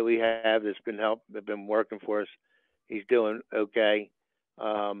young kid that we have that's been working for us, he's doing okay.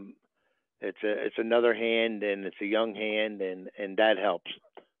 It's another hand, and it's a young hand, and that helps.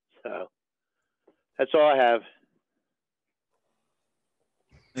 So that's all I have.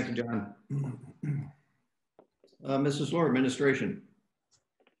 Thank you, John. Mrs. Laura, administration.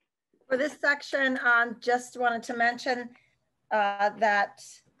 For this section, just wanted to mention that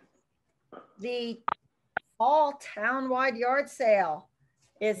the fall townwide yard sale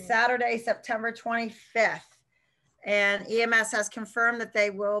is Saturday, September 25th. And EMS has confirmed that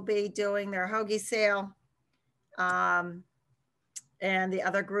they will be doing their hoagie sale. And the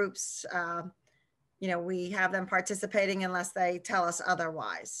other groups, you know, we have them participating unless they tell us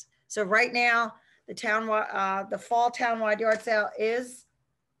otherwise. So right now, the fall townwide yard sale is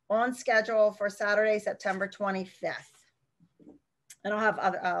on schedule for Saturday, September 25th. And I'll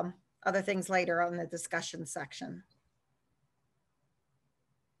have other things later on the discussion section.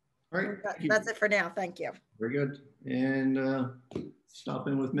 All right. That's it for now. Thank you. Very good. And stop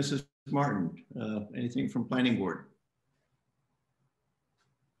in with Mrs. Martin. Anything from Planning Board?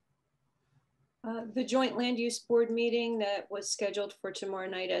 The joint land use board meeting that was scheduled for tomorrow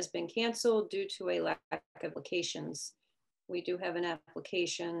night has been canceled due to a lack of applications. We do have an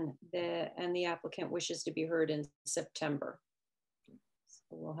application and the applicant wishes to be heard in September.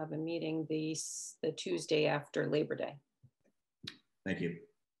 So we'll have a meeting the Tuesday after Labor Day. Thank you.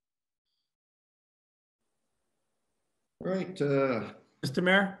 All right. Mr.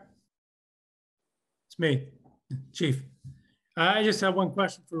 Mayor? It's me, Chief. I just have one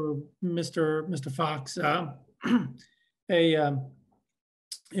question for Mr. Fox. It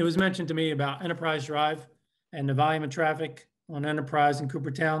was mentioned to me about Enterprise Drive and the volume of traffic on Enterprise in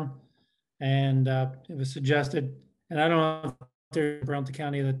Coopertown. And it was suggested, and I don't know if there's in Burlington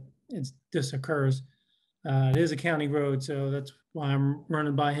County that this occurs. It is a county road, so that's why I'm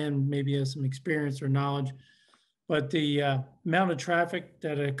running by him. Maybe he has some experience or knowledge. But the amount of traffic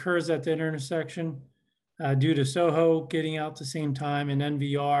that occurs at the intersection due to Soho getting out at the same time and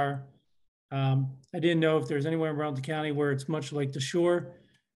NVR, I didn't know if there's anywhere in Burlington County where it's much like the shore,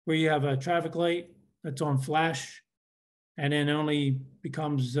 where you have a traffic light that's on flash and then only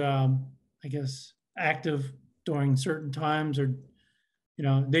becomes, I guess, active during certain times, or, you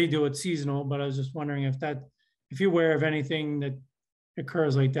know, they do it seasonal, but I was just wondering if you're aware of anything that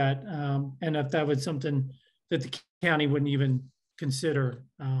occurs like that, and if that was something that the county wouldn't even consider,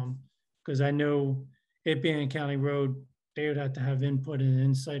 because I know it being a county road, they would have to have input and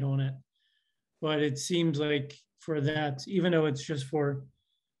insight on it. But it seems like for that, even though it's just for,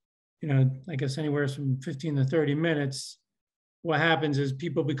 you know, I guess anywhere from 15 to 30 minutes, what happens is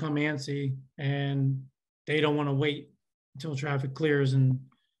people become antsy and they don't want to wait until traffic clears and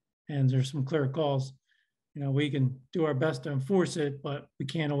there's some clear calls. You know, we can do our best to enforce it, but we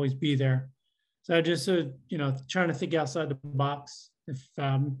can't always be there. So I just, you know, trying to think outside the box. If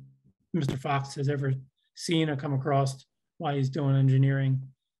Mr. Fox has ever seen or come across why he's doing engineering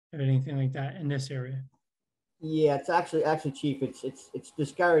or anything like that in this area. Yeah, it's actually, Chief, it's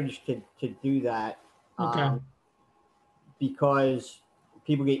discouraged to do that. Okay. Because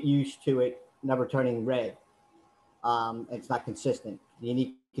people get used to it never turning red. It's not consistent. You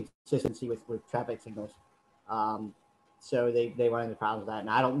need consistency with traffic signals. So they run into problems with that. And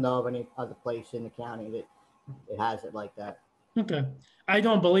I don't know of any other place in the county that it has it like that. Okay. I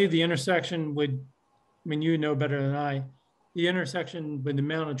don't believe the intersection would, I mean, you know better than I, the intersection with the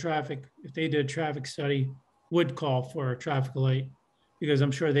amount of traffic, if they did a traffic study, would call for a traffic light, because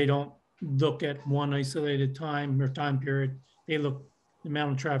I'm sure they don't look at one isolated time or time period. They look the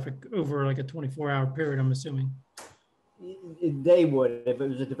amount of traffic over like a 24-hour period, I'm assuming. They would. If it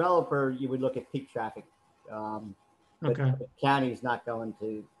was a developer, you would look at peak traffic. But Okay. the county's not going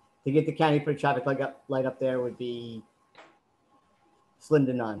to get the county to put a traffic light up there would be slim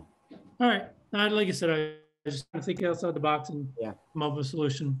to none. All right. Like I said, I just think outside the box and come up with a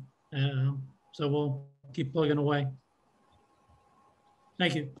solution. So we'll keep plugging away.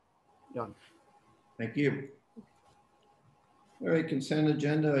 Thank you. Yeah. Thank you. All right, consent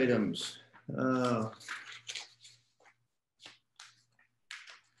agenda items.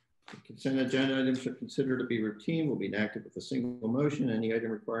 Consent agenda items are considered to be routine, will be enacted with a single motion. Any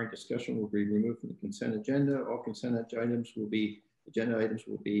item requiring discussion will be removed from the consent agenda. All consent agenda items will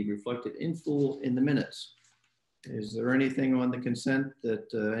be reflected in full in the minutes. Is there anything on the consent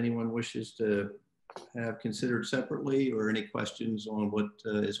that anyone wishes to have considered separately, or any questions on what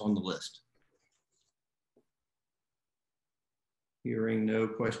is on the list? Hearing no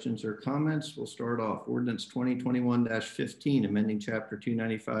questions or comments, we'll start off. Ordinance 2021-15, amending Chapter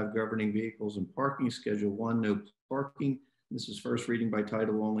 295, governing vehicles and parking, Schedule 1, no parking. This is first reading by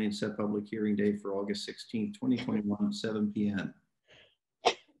title only and set public hearing date for August 16, 2021 at 7 p.m.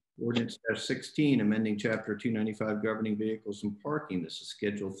 Ordinance 16, amending Chapter 295, governing vehicles and parking. This is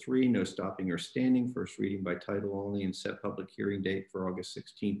Schedule 3, no stopping or standing, first reading by title only and set public hearing date for August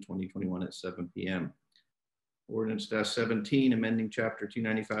 16, 2021 at 7 p.m. Ordinance -17, amending Chapter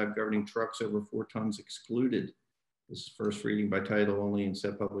 295 governing trucks over 4 tons excluded. This is first reading by title only and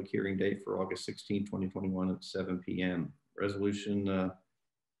set public hearing date for August 16, 2021 at 7 p.m. Resolution, did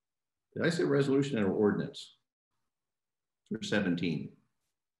I say resolution or ordinance? For 17.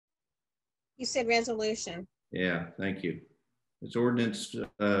 You said resolution. Yeah, thank you. It's ordinance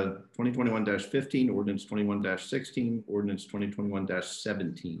 2021-15, ordinance 21-16, ordinance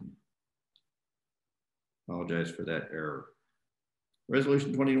 2021-17. Apologize for that error.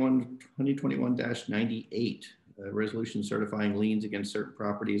 Resolution 2021-98, resolution certifying liens against certain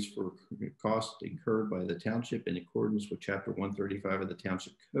properties for costs incurred by the township in accordance with Chapter 135 of the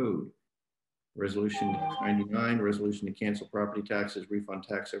Township Code. Resolution 99, resolution to cancel property taxes, refund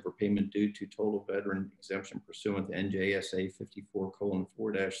tax overpayment due to total veteran exemption pursuant to NJSA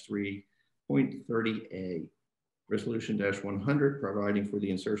 54:4-3.30A. Resolution -100, providing for the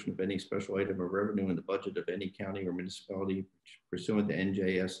insertion of any special item of revenue in the budget of any county or municipality pursuant to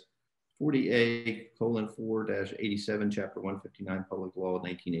NJS 40A:4-87, Chapter 159, Public Law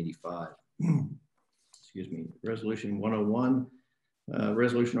 1985. Excuse me. Resolution 101,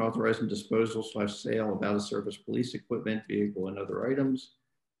 resolution authorizing disposal / sale of out-of-service police equipment, vehicle, and other items.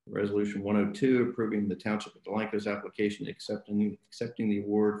 Resolution 102, approving the Township of Delanco's application, accepting the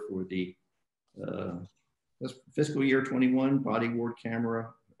award for the fiscal year 21 body worn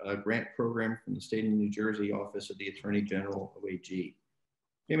camera grant program from the state of New Jersey Office of the Attorney General, OAG.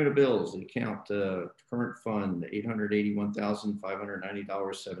 Payment of bills, the account current fund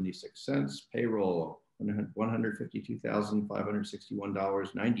 $881,590.76. Payroll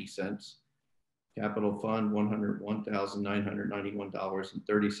 $152,561.90. Capital fund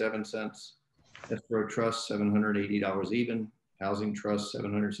 $101,991.37. Escrow trust $780 even. Housing trust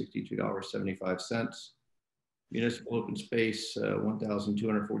 $762.75. Municipal open space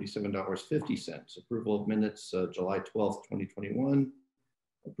 $1,247.50. Approval of minutes July 12th, 2021.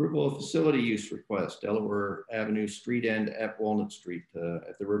 Approval of facility use request, Delaware Avenue Street End at Walnut Street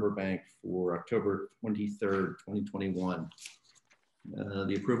at the Riverbank for October 23rd, 2021.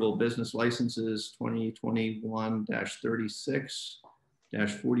 The approval of business licenses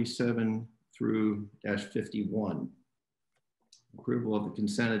 2021-36-47 through -51. Approval of the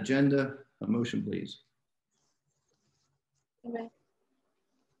consent agenda. A motion, please.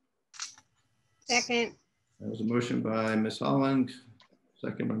 Second. That was a motion by Ms. Holland.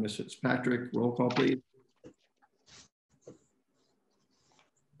 Second by Ms. Fitzpatrick. Roll call, please.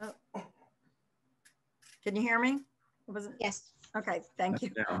 Oh. Can you hear me? Yes. Okay, thank you.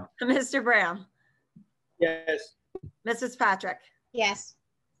 Down. Mr. Brown. Yes. Mrs. Patrick. Yes.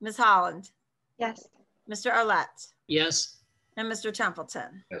 Ms. Holland. Yes. Mr. Olet. Yes. And Mr.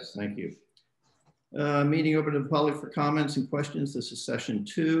 Templeton. Yes, thank you. Meeting open to the public for comments and questions. This is session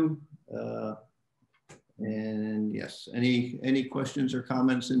 2. And yes, any questions or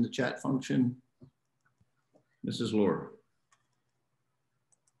comments in the chat function? Mrs. Lord.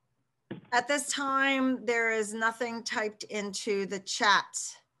 At this time, there is nothing typed into the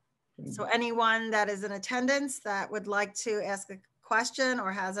chat. So anyone that is in attendance that would like to ask a question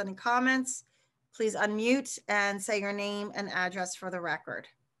or has any comments, please unmute and say your name and address for the record.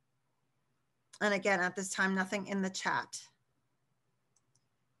 And again, at this time, nothing in the chat.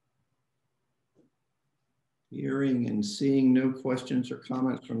 Hearing and seeing no questions or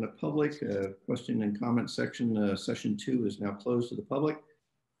comments from the public. Question and comment section, session 2 is now closed to the public.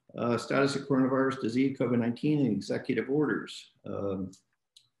 Status of coronavirus disease, COVID-19 and executive orders. Been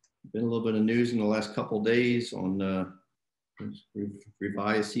a little bit of news in the last couple of days on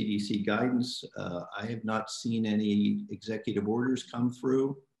revised CDC guidance. I have not seen any executive orders come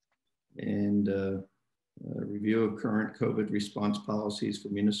through, and review of current COVID response policies for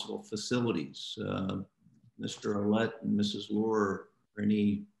municipal facilities. Mr. Olet and Mrs. Lohr, are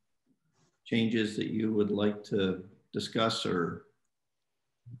any changes that you would like to discuss or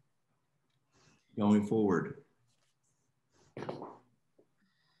going forward?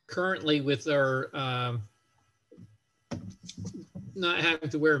 Currently, with our not having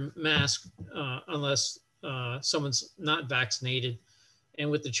to wear masks unless someone's not vaccinated, and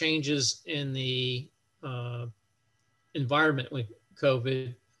with the changes in the environment with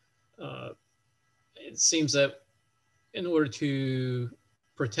COVID, it seems that in order to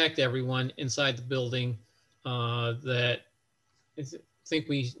protect everyone inside the building, that I think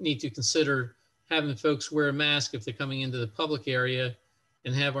we need to consider having folks wear a mask if they're coming into the public area,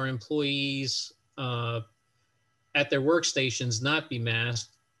 and have our employees at their workstations not be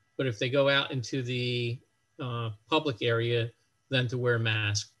masked, but if they go out into the public area, then to wear a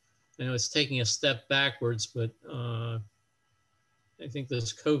mask. I know it's taking a step backwards, but I think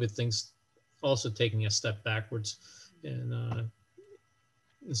this COVID thing's also taking a step backwards and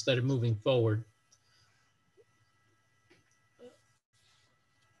instead of moving forward.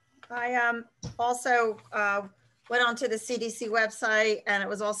 I also went onto the CDC website, and it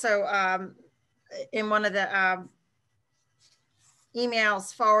was also in one of the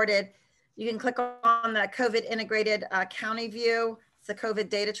emails forwarded. You can click on the COVID integrated county view. It's the COVID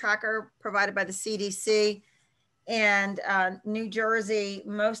data tracker provided by the CDC. And New Jersey,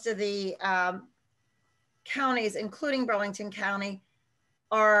 most of the counties, including Burlington County,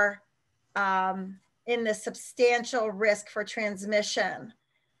 are in the substantial risk for transmission.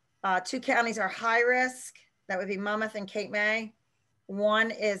 2 counties are high risk. That would be Monmouth and Cape May.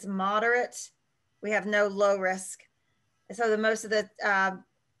 1 is moderate. We have no low risk. So the most of the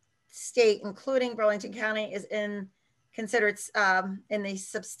state, including Burlington County, is considered in the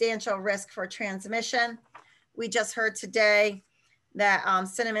substantial risk for transmission. We just heard today that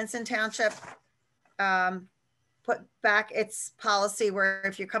Cinnaminson Township put back its policy where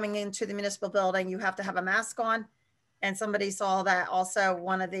if you're coming into the municipal building, you have to have a mask on. And somebody saw that also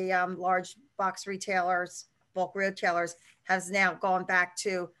one of the large box retailers, bulk retailers, has now gone back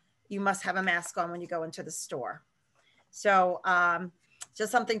to, you must have a mask on when you go into the store. So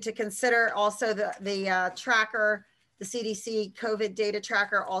just something to consider. Also the tracker, the CDC COVID data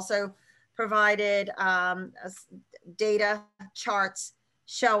tracker also provided data charts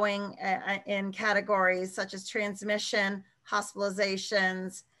showing in categories such as transmission,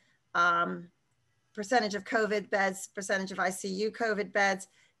 hospitalizations, percentage of COVID beds, percentage of ICU COVID beds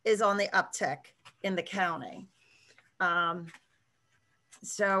is on the uptick in the county. And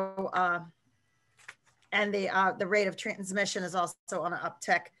the rate of transmission is also on an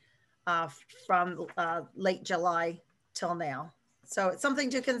uptick from late July till now. So it's something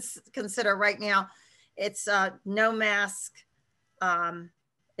to consider right now. It's no mask.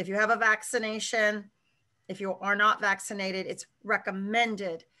 If you have a vaccination, if you are not vaccinated, it's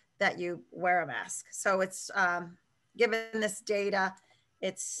recommended that you wear a mask. So it's given this data,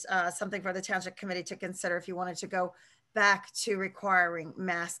 it's something for the Township Committee to consider if you wanted to go back to requiring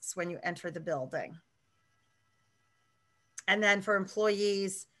masks when you enter the building. And then for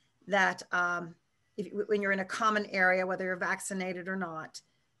employees that when you're in a common area, whether you're vaccinated or not,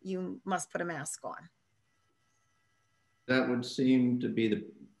 you must put a mask on. That would seem to be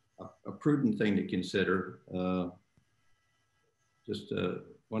a prudent thing to consider. Just a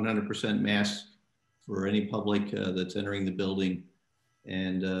 100% mask for any public that's entering the building.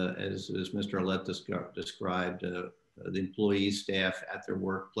 And as Mr. Alette described, the employees, staff at their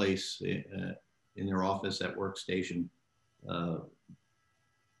workplace, in their office, at workstation,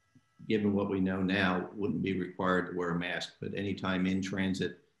 given what we know now, wouldn't be required to wear a mask, but anytime in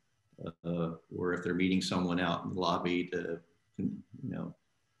transit, or if they're meeting someone out in the lobby to,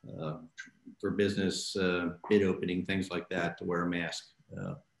 for business, bid opening, things like that, to wear a mask.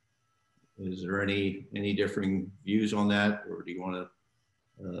 Is there any differing views on that, or do you want to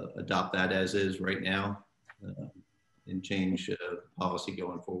adopt that as is right now and change policy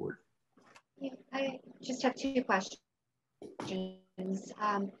going forward? Yeah, I just have 2 questions.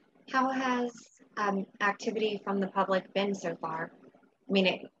 How has activity from the public been so far? I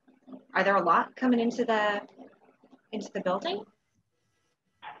mean, are there a lot coming into the building?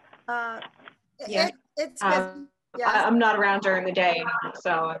 Yeah, it's yeah. I'm not around during the day,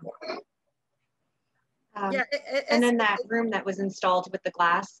 so. Yeah, and then that room that was installed with the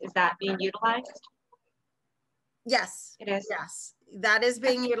glass, is that being utilized? Yes, it is. Yes, that is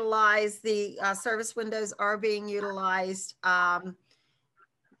being utilized. The service windows are being utilized.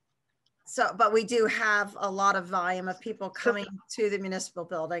 But we do have a lot of volume of people coming to the municipal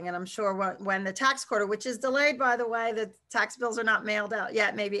building. And I'm sure when the tax quarter, which is delayed, by the way, the tax bills are not mailed out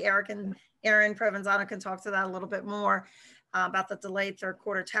yet. Maybe Aaron Provenzano can talk to that a little bit more about the delayed third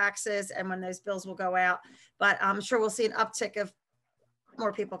quarter taxes and when those bills will go out. But I'm sure we'll see an uptick of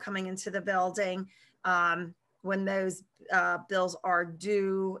more people coming into the building when those bills are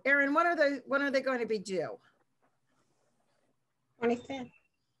due. Aaron, when are they going to be due? 25th.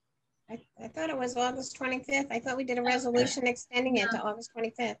 I thought it was August 25th. I thought we did a resolution extending it to August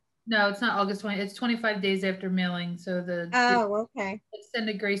 25th. No, it's not August 20th. It's 25 days after mailing. So the okay.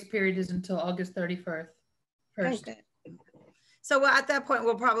 Extended grace period is until August 31st. Good. So at that point,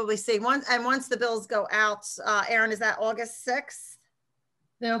 we'll probably see once the bills go out, Aaron, is that August 6th?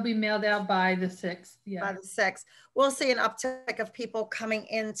 They'll be mailed out by the 6th. Yeah. By the 6th. We'll see an uptick of people coming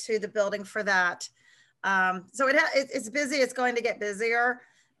into the building for that. So it's busy. It's going to get busier.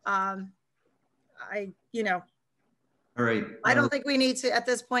 All right. I don't think we need to, at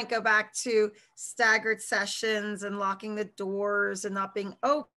this point, go back to staggered sessions and locking the doors and not being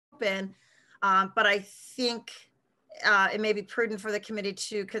open. But I think it may be prudent for the committee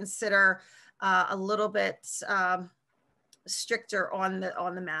to consider a little bit stricter on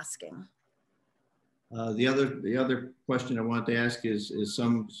the masking. The other question I wanted to ask is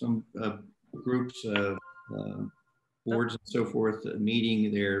some groups, boards and so forth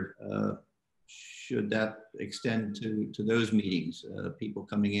meeting there, should that extend to those meetings, people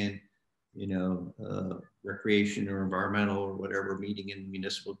coming in, you know, recreation or environmental or whatever meeting in the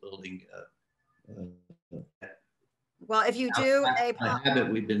municipal building? Well, if you do a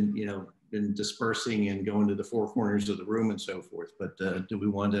habit, we've been, you know, been dispersing and going to the four corners of the room and so forth, but do we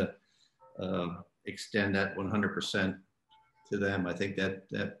want to extend that 100% to them? I think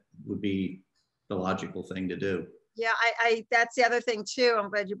that would be the logical thing to do. Yeah, I that's the other thing too. I'm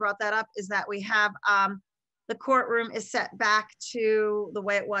glad you brought that up, is that we have the courtroom is set back to the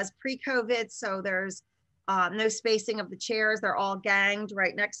way it was pre-COVID. So there's no spacing of the chairs. They're all ganged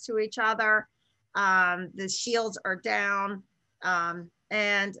right next to each other. The shields are down.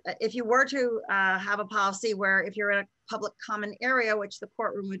 And if you were to have a policy where if you're in a public common area, which the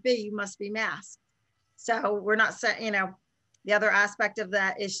courtroom would be, you must be masked. So we're not saying, you know, the other aspect of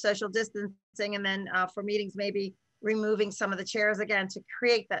that is social distancing. And then for meetings, maybe removing some of the chairs again to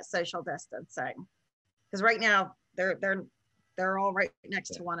create that social distancing. Because right now they're all right next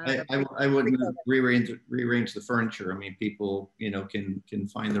to one another. I wouldn't rearrange the furniture. I mean, people, you know, can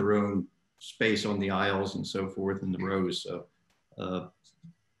find their own space on the aisles and so forth in the rows. So,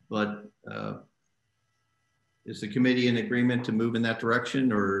 is the committee in agreement to move in that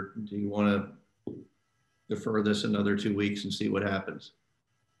direction, or do you want to defer this another 2 weeks and see what happens?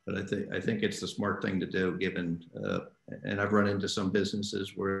 But I think it's the smart thing to do, given, and I've run into some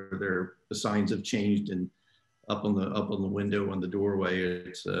businesses where the signs have changed, and up on the window on the doorway,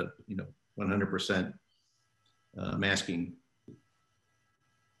 it's you know, 100% masking.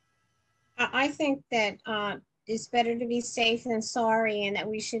 I think that it's better to be safe than sorry, and that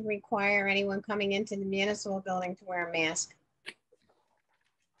we should require anyone coming into the municipal building to wear a mask.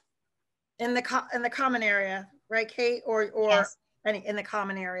 In the common area, right, Kate? Or Yes. In the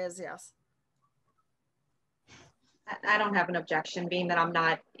common areas, yes. I don't have an objection, being that I'm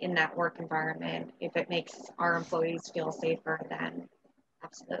not in that work environment. If it makes our employees feel safer, then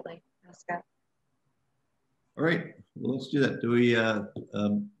absolutely. Let's go. All right, well, let's do that. Do we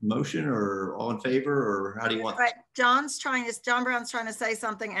motion, or all in favor, or how do you want? Right, John Brown's trying to say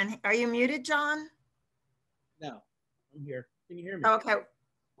something, and are you muted, John? No, I'm here. Can you hear me? Okay.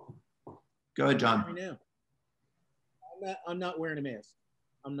 Go ahead, John. Right now. I'm not wearing a mask.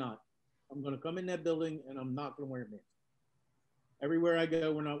 I'm not. I'm going to come in that building and I'm not going to wear a mask. Everywhere I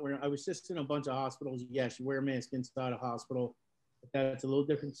go, we're not wearing. I was just in a bunch of hospitals. Yes, you wear a mask inside a hospital, but that's a little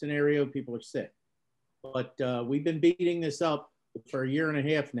different scenario. People are sick. But we've been beating this up for 1.5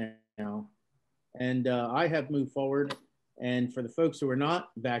 years now, and I have moved forward. And for the folks who are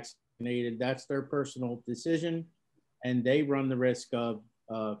not vaccinated, that's their personal decision, and they run the risk of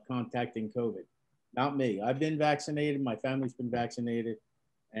contacting COVID. Not me. I've been vaccinated. My family's been vaccinated,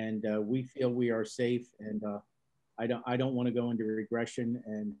 and we feel we are safe. And I don't want to go into regression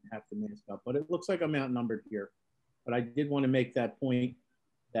and have to mask up. But it looks like I'm outnumbered here. But I did want to make that point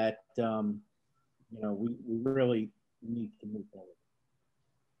that you know, we really need to move forward.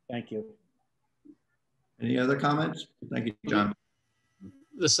 Thank you. Any other comments? Thank you, John.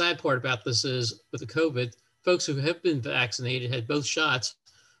 The sad part about this is, with the COVID, folks who have been vaccinated, had both shots.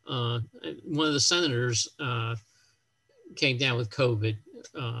 One of the senators came down with COVID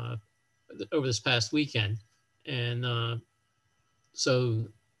over this past weekend. And so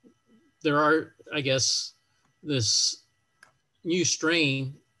there are, I guess, this new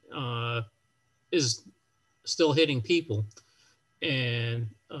strain is still hitting people. And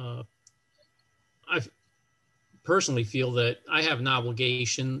I personally feel that I have an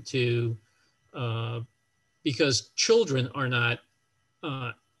obligation to, because children are not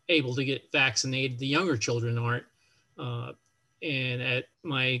able to get vaccinated, the younger children aren't. And at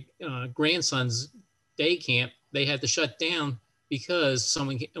my grandson's day camp, they had to shut down because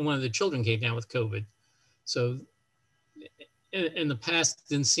one of the children came down with COVID. So in the past,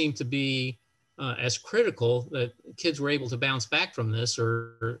 didn't seem to be as critical that kids were able to bounce back from this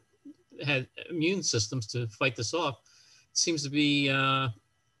or had immune systems to fight this off. It seems to be,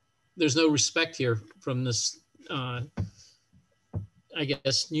 there's no respect here from this, I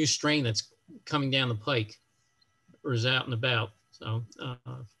guess, new strain that's coming down the pike or is out and about. So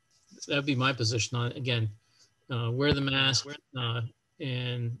that'd be my position on it. Again, wear the mask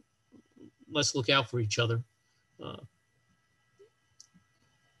and let's look out for each other. All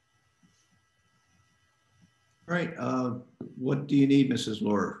right, what do you need, Mrs.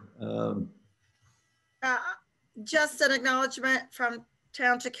 Laura? Just an acknowledgement from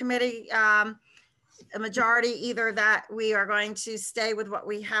Township Committee, a majority either that we are going to stay with what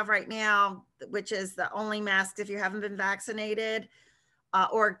we have right now, which is the only mask if you haven't been vaccinated,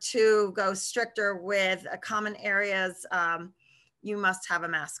 or to go stricter with common areas. You must have a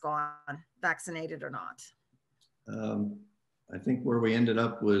mask on, vaccinated or not. I think where we ended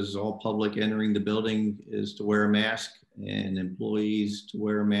up was all public entering the building is to wear a mask, and employees to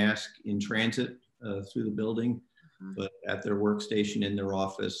wear a mask in transit through the building. But at their workstation in their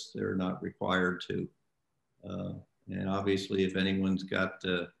office, they're not required to. And obviously, if anyone's got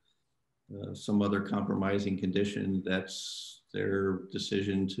some other compromising condition, that's their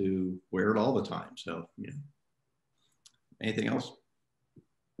decision to wear it all the time. So, yeah. Anything else?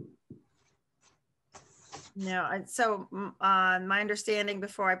 No, so my understanding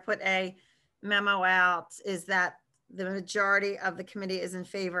before I put a memo out is that the majority of the committee is in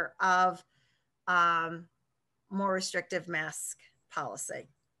favor of more restrictive mask policy.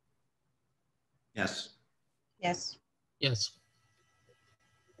 Yes. Yes. Yes.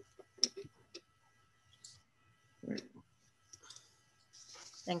 Right.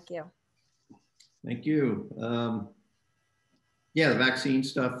 Thank you. Thank you. Yeah, the vaccine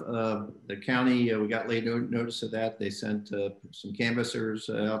stuff, the county, we got late notice of that. They sent some canvassers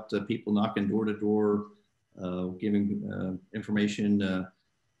out to people knocking door to door, giving information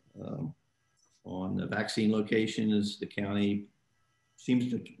on the vaccine location. As the county seems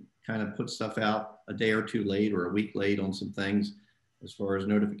to kind of put stuff out a day or two late or a week late on some things as far as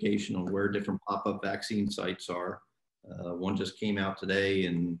notification on where different pop-up vaccine sites are. One just came out today,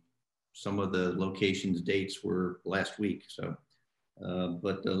 and some of the locations dates were last week. So,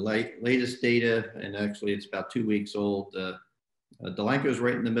 but the latest data, and actually it's about 2 weeks old, Delanco is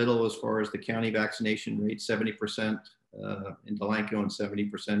right in the middle as far as the county vaccination rate. 70% in Delanco and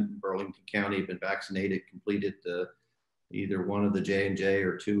 70% in Burlington County have been vaccinated, completed either one of the J&J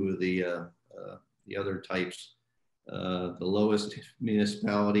or two of the other types. The lowest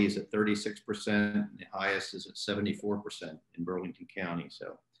municipality is at 36%, and the highest is at 74% in Burlington County.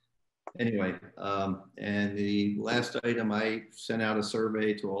 So anyway, and the last item, I sent out a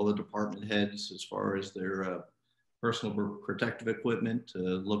survey to all the department heads as far as their personal protective equipment.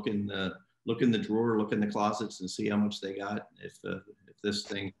 Look in the drawer, look in the closets, and see how much they got. If this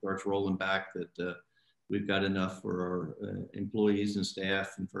thing starts rolling back, that we've got enough for our employees and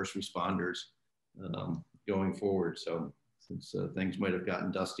staff and first responders going forward. So since things might have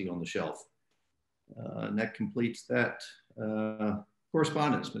gotten dusty on the shelf. And that completes that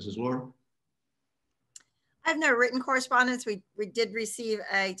correspondence, Mrs. Laura. I have no written correspondence. We did receive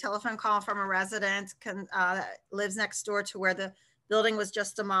a telephone call from a resident that lives next door to where the building was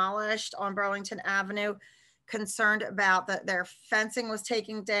just demolished on Burlington Avenue, concerned about that their fencing was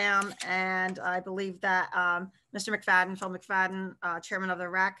taken down. And I believe that Mr. McFadden, Phil McFadden, chairman of the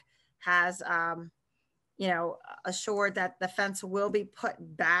REC, has assured that the fence will be put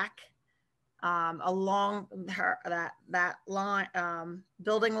back along that line,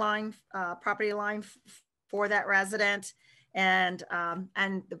 building line, property line for that resident. And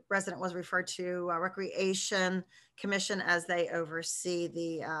the resident was referred to Recreation Commission as they oversee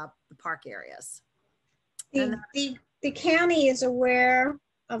the park areas. The county is aware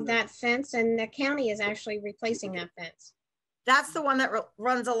of that fence, and the county is actually replacing that fence. That's the one that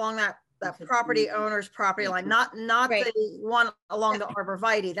runs along that property owner's property line, not right. The one along the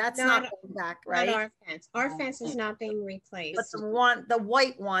arborvitae. That's not going back, right? Not our fence. Our fence is not being replaced. But the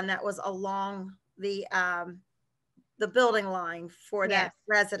white one that was along the building line for that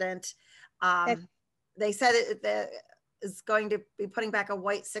resident, they said it is going to be putting back a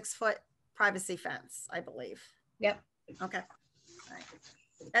white 6-foot privacy fence, I believe. Yep. Okay. All right.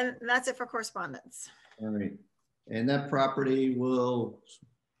 And that's it for correspondence. All right. And that property will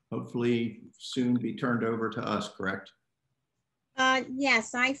hopefully soon be turned over to us, correct?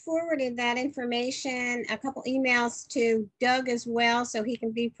 Yes, I forwarded that information, a couple emails to Doug as well, so he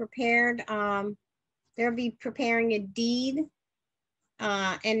can be prepared. They'll be preparing a deed,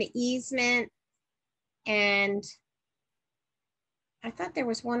 an easement, and I thought there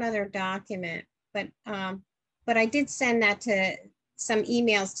was one other document, but I did send that to some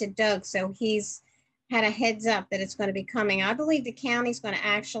emails to Doug, so he's had a heads up that it's going to be coming. I believe the county's going to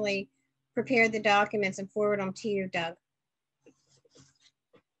actually prepare the documents and forward them to you, Doug.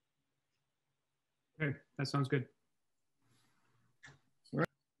 Okay, that sounds good. All right.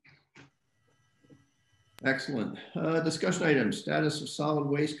 Excellent. Discussion items, status of solid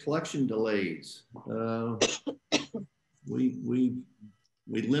waste collection delays. We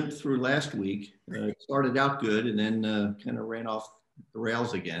limped through last week. It started out good and then kind of ran off the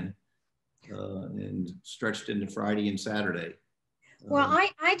rails again. and stretched into Friday and Saturday. Well,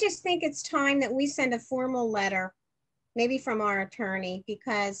 I just think it's time that we send a formal letter, maybe from our attorney,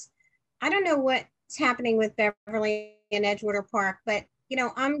 because I don't know what's happening with Beverly and Edgewater Park, but you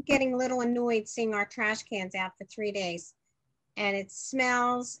know, I'm getting a little annoyed seeing our trash cans out for 3 days, and it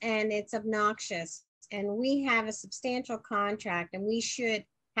smells and it's obnoxious. And we have a substantial contract, and we should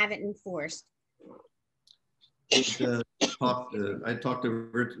have it enforced. I talked to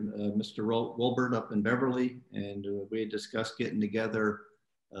Mr. Wolbert up in Beverly, and we had discussed getting together.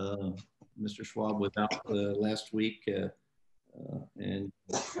 Mr. Schwab was out last week, and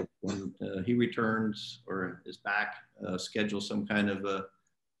when he returns or is back, schedule some kind of a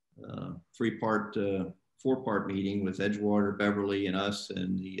four-part meeting with Edgewater, Beverly, and us,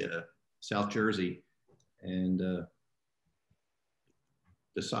 and the South Jersey, and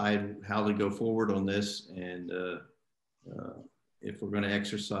decide how to go forward on this, and if we're going to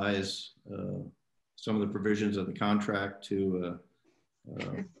exercise some of the provisions of the contract to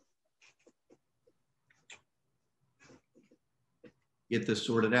get this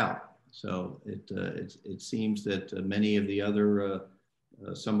sorted out. So it seems that many of the other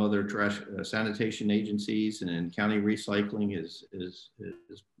some other trash sanitation agencies and county recycling is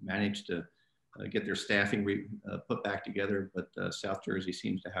managed to get their staffing put back together, but South Jersey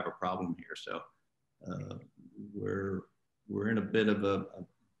seems to have a problem here. So we're in a bit of a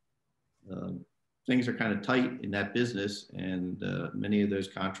things are kind of tight in that business, and many of those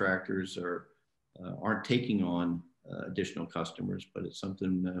contractors aren't taking on additional customers, but it's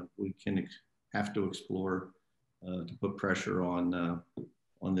something we have to explore to put pressure on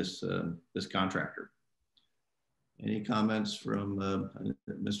this contractor. Any comments from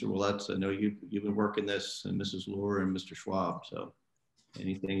Mr. Willets? I know you've been working this, and Mrs. Lohr and Mr. Schwab. So,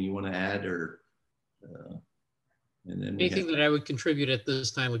 anything you want to add, or and then anything that I would contribute at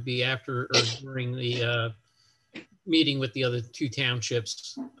this time would be after or during the meeting with the other two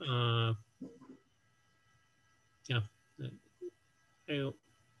townships.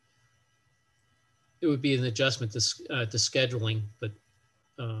 It would be an adjustment to scheduling, but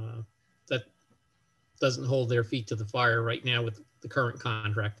that doesn't hold their feet to the fire right now with the current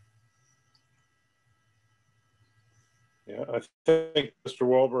contract. Yeah, I think Mr.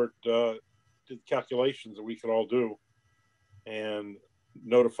 Walbert did calculations that we could all do and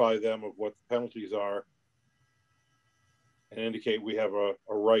notify them of what the penalties are and indicate we have a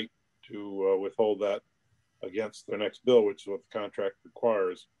right to withhold that against their next bill, which is what the contract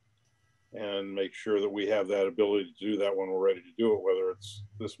requires, and make sure that we have that ability to do that when we're ready to do it, whether it's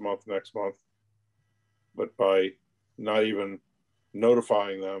this month, next month. But by not even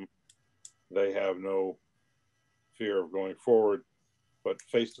notifying them, they have no fear of going forward. But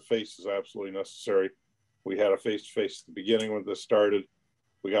face-to-face is absolutely necessary. We had a face-to-face at the beginning when this started.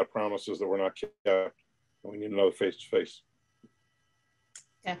 We got promises that were not kept, and we need another face-to-face.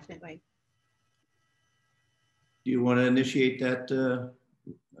 Definitely. Do you want to initiate that,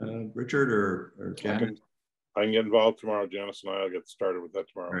 Richard or Janice? I can get involved tomorrow. Janice and I will get started with that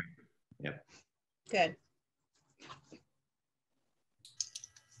tomorrow. Right. Yep. Good.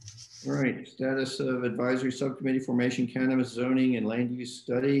 All right. Status of advisory subcommittee formation, cannabis zoning and land use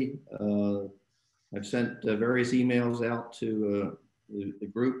study. I've sent various emails out to the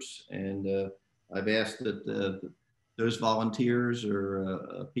groups, and I've asked that those volunteers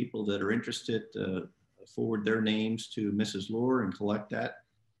or people that are interested forward their names to Mrs. Lohr and collect that.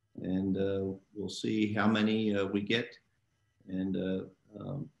 And we'll see how many we get, and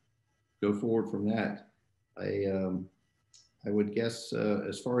go forward from that. I would guess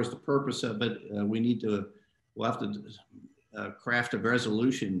as far as the purpose of it, we'll have to craft a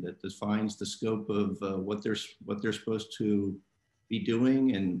resolution that defines the scope of what they're supposed to be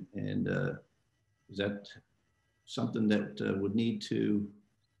doing, and is that something that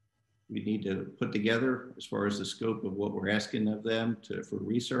we need to put together as far as the scope of what we're asking of them for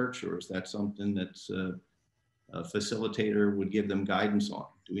research, or is that something that's a facilitator would give them guidance on?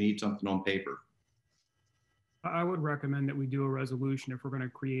 Do we need something on paper? I would recommend that we do a resolution if we're going to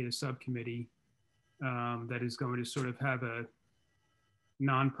create a subcommittee that is going to sort of have a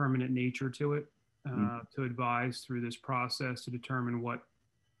non-permanent nature to it, to advise through this process to determine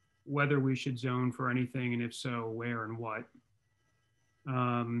whether we should zone for anything, and if so, where and what.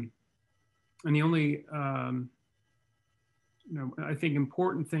 And the only, I think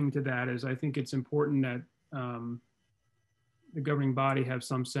important thing to that is I think it's important that the governing body have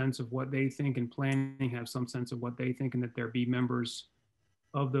some sense of what they think, and planning have some sense of what they think, and that there be members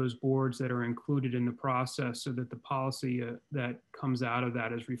of those boards that are included in the process, so that the policy that comes out of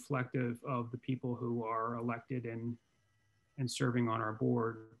that is reflective of the people who are elected and serving on our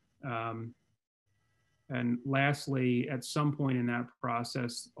board. And lastly, at some point in that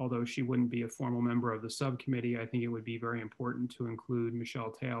process, although she wouldn't be a formal member of the subcommittee, I think it would be very important to include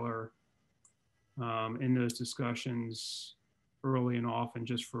Michelle Taylor in those discussions early and often,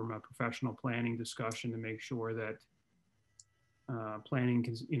 just from a professional planning discussion, to make sure that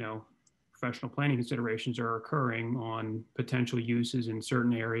professional planning considerations are occurring on potential uses in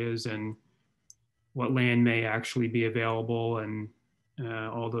certain areas and what land may actually be available, and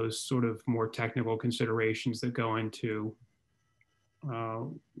all those sort of more technical considerations that go into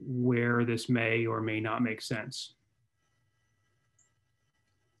where this may or may not make sense.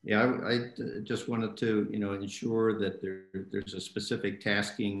 Yeah, I just wanted to, ensure that there's a specific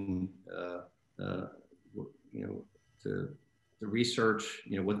tasking, to research,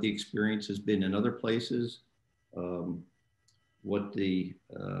 what the experience has been in other places, what the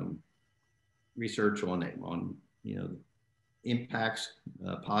research on impacts,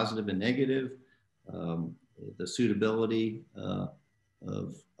 positive and negative, the suitability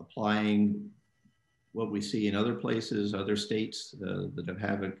of applying what we see in other places, other states that have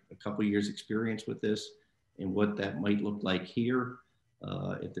had a couple years experience with this, and what that might look like here.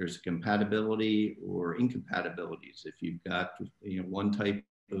 If there's compatibility or incompatibilities, if you've got one type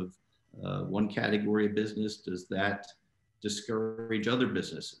of one category of business, does that discourage other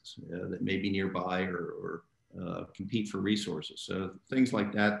businesses that may be nearby or compete for resources? So things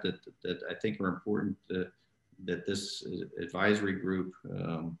like that I think are important that this advisory group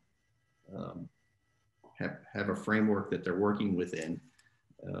have a framework that they're working within,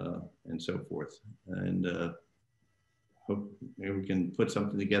 and so forth. And hope maybe we can put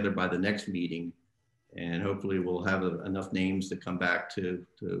something together by the next meeting, and hopefully we'll have enough names to come back to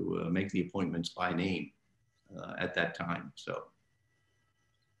make the appointments by name at that time. So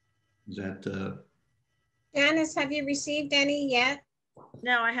is that Janice, have you received any yet?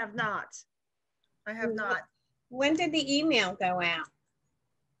 No, I have not. I have not. When did the email go out?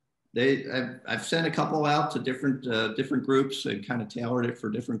 I've sent a couple out to different groups and kind of tailored it for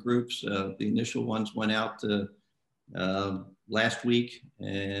different groups. The initial ones went out last week,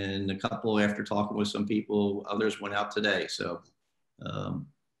 and a couple after talking with some people, others went out today. So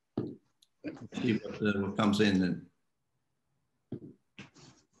see what comes in. And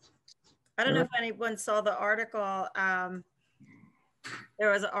I don't know if anyone saw the article.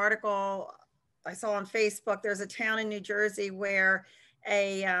 There was an article I saw on Facebook. There's a town in New Jersey where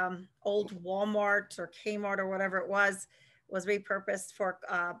a old Walmart or Kmart or whatever it was repurposed for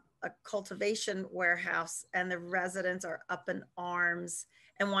a cultivation warehouse, and the residents are up in arms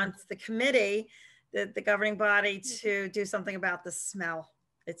and wants the committee, the governing body, to do something about the smell.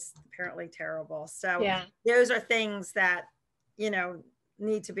 It's apparently terrible. So yeah, those are things that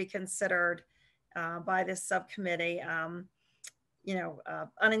need to be considered by this subcommittee.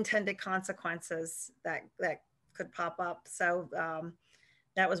 Unintended consequences that could pop up. So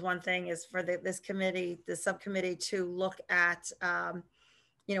that was one thing, is for this committee, the subcommittee, to look at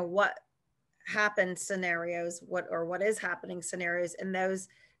what happened scenarios, what is happening scenarios in those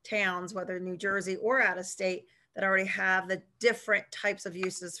towns, whether New Jersey or out of state, that already have the different types of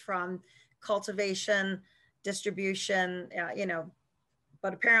uses, from cultivation, distribution,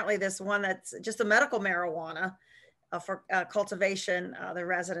 but apparently this one that's just a medical marijuana for cultivation, the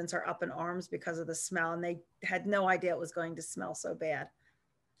residents are up in arms because of the smell, and they had no idea it was going to smell so bad.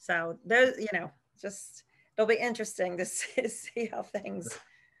 So there's, just, it'll be interesting to see how things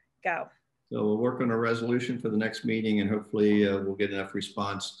go. So we'll work on a resolution for the next meeting, and hopefully we'll get enough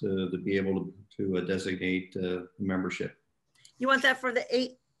response to be able to designate membership. You want that for the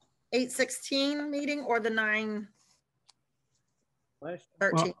 8/16 meeting or the 9/13?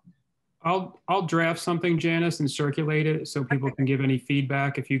 Well, I'll draft something, Janice, and circulate it so people can give any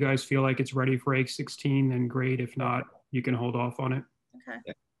feedback. If you guys feel like it's ready for 8/16, then great. If not, you can hold off on it. Okay.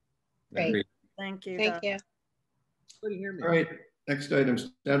 Yeah. Great. Thank you. Thank you. Anybody hear me? All right. Next item: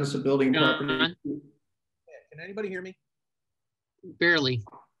 status of building property. Can anybody hear me? Barely.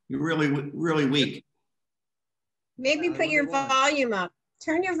 You're really weak. Maybe put your volume up.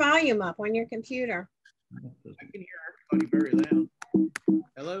 Turn your volume up on your computer. I can hear everybody very loud.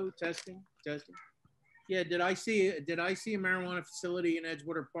 Hello, testing. Yeah, did I see a marijuana facility in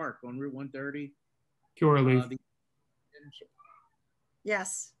Edgewater Park on Route 130? Curaleaf.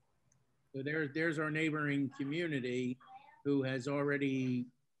 Yes. So there's our neighboring community who has already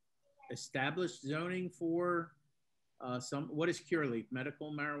established zoning for what is Curaleaf?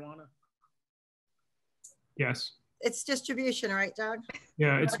 Medical marijuana? Yes. It's distribution, right, Doug?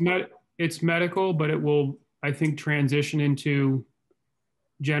 Yeah, it's medical, but it will, I think, transition into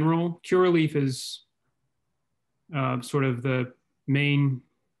general. Curaleaf is sort of the main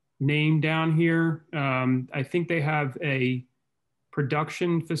name down here. I think they have a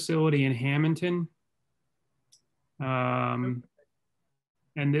production facility in Hamilton. And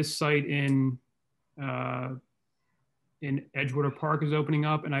this site in Edgewater Park is opening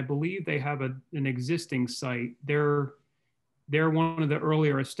up, and I believe they have an existing site. They're one of the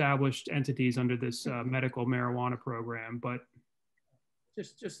earlier established entities under this medical marijuana program, but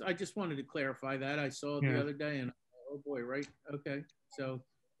I just wanted to clarify that. I saw it the other day and oh boy, right? Okay. So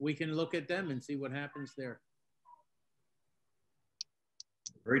we can look at them and see what happens there.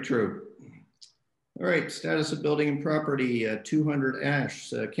 Very true. All right, status of building and property, 200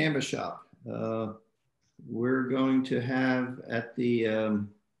 Ash, canvas shop. We're going to have at the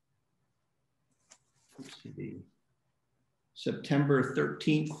September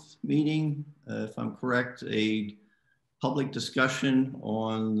 13th meeting, if I'm correct, a public discussion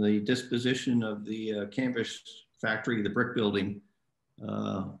on the disposition of the canvas factory, the brick building.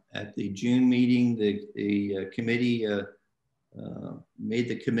 At the June meeting, the committee made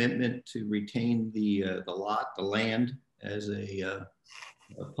the commitment to retain the land as a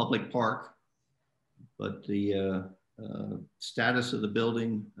public park, but the status of the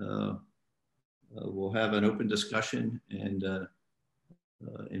building, we'll have an open discussion and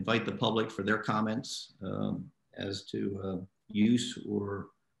invite the public for their comments as to use or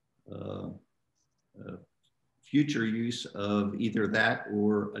future use of either that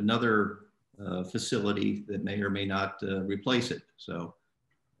or another facility that may or may not replace it. So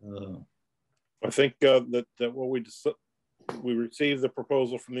I think that what we received the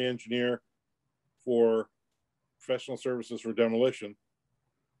proposal from the engineer for professional services for demolition,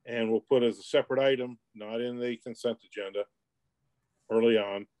 and we'll put as a separate item, not in the consent agenda, early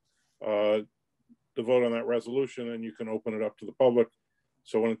on, to vote on that resolution, and you can open it up to the public.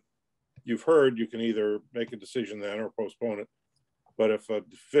 So when you've heard, you can either make a decision then or postpone it. But if a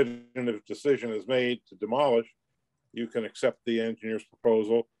definitive decision is made to demolish, you can accept the engineer's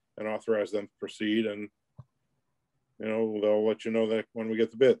proposal and authorize them to proceed. And, you know, they'll let you know that when we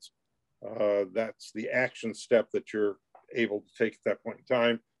get the bids. That's the action step that you're able to take at that point in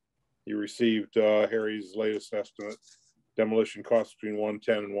time. You received Harry's latest estimate. Demolition costs between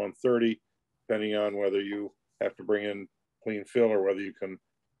 110 and 130, depending on whether you have to bring in clean fill or whether you can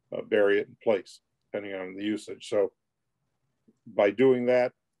bury it in place, depending on the usage. So by doing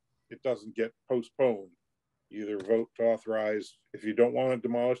that, it doesn't get postponed. You either vote to authorize. If you don't want to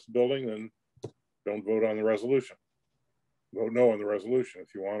demolish the building, then don't vote on the resolution. Vote no on the resolution.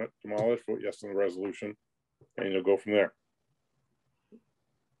 If you want it demolished, vote yes on the resolution, and you'll go from there.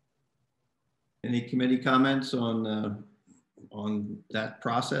 any committee comments on that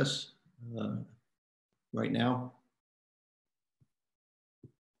process right now?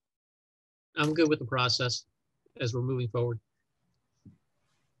 I'm good with the process as we're moving forward.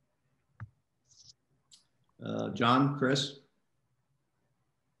 John, Chris?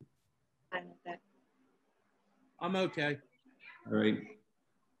 I'm okay. All right.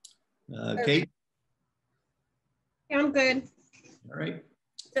 Kate? I'm good. All right.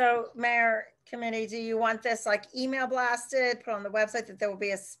 So Mayor, committee, do you want this like email blasted, put on the website that there will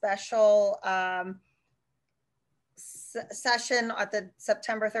be a special session at the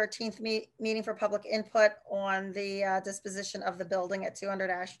September 13th meeting for public input on the disposition of the building at 200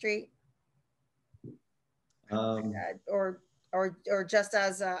 Ash Street? Or just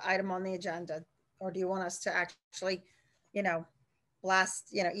as an item on the agenda? Or do you want us to actually,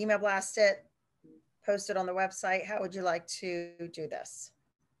 blast, email blast it, post it on the website? How would you like to do this?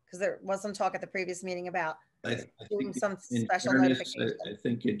 Because there was some talk at the previous meeting about doing some special notification. I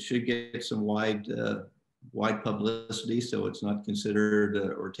think it should get some wide publicity, so it's not considered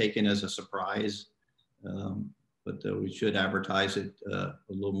or taken as a surprise. But we should advertise it a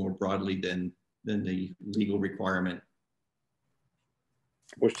little more broadly than the legal requirement.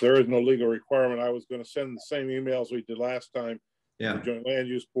 Which there is no legal requirement. I was going to send the same emails we did last time. Yeah. The Joint Land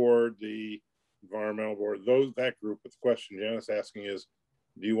Use Board, the Environmental Board, that group. But the question Janice asking is,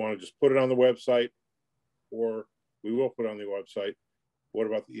 do you want to just put it on the website, or we will put it on the website? What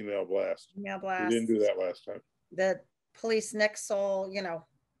about the email blast? Email blast. We didn't do that last time. The police Nixle,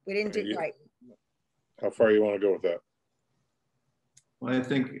 we didn't do right. How far you want to go with that? Well, I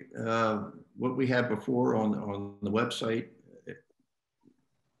think what we had before on the website,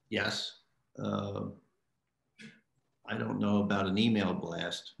 yes. I don't know about an email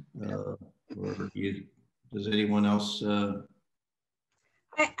blast. Does anyone else?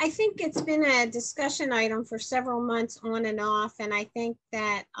 I think it's been a discussion item for several months on and off, and I think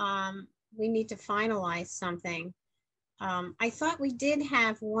that we need to finalize something. I thought we did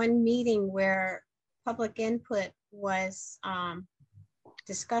have one meeting where public input was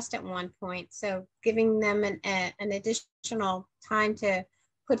discussed at one point. So giving them an additional time to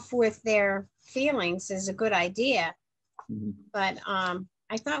put forth their feelings is a good idea. But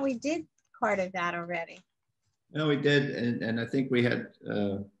I thought we did part of that already. No, we did, and I think we had.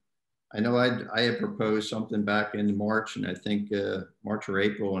 I know I had proposed something back in March, and I think March or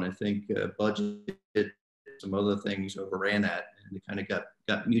April, and I think budget, some other things overran that, and it kind of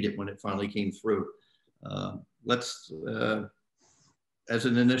got muted when it finally came through. Let's, as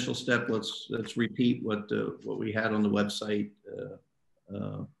an initial step, let's repeat what we had on the website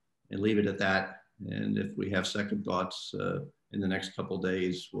and leave it at that. And if we have second thoughts in the next couple of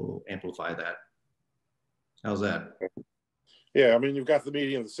days, we'll amplify that. How's that? Yeah, I mean, you've got the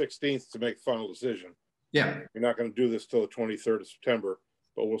meeting on the 16th to make the final decision. Yeah. You're not going to do this till the 23rd of September,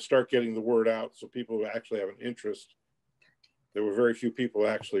 but we'll start getting the word out so people who actually have an interest. There were very few people who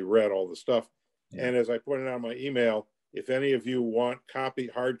actually read all the stuff. Yeah. And as I pointed out in my email, if any of you want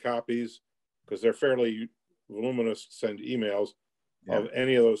hard copies, because they're fairly voluminous to send emails of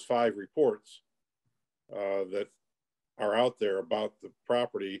any of those 5 reports that are out there about the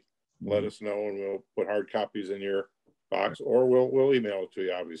property, let us know and we'll put hard copies in your box, or we'll email it to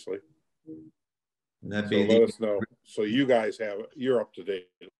you, obviously. And that'd so be let us know. So you guys you're up to date.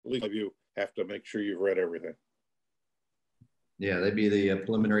 At least of you have to make sure you've read everything. Yeah, that'd be the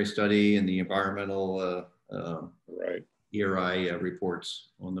preliminary study and the environmental right ERI reports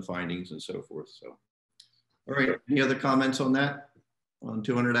on the findings and so forth. So, all right, any other comments on that? On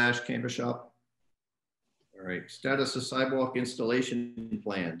 200 Ash Canvas Shop? All right, status of sidewalk installation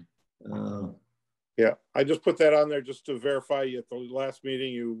plan. Yeah, I just put that on there just to verify. At the last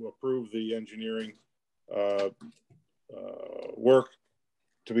meeting, you approved the engineering work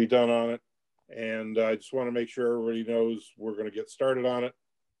to be done on it. And I just want to make sure everybody knows we're going to get started on it.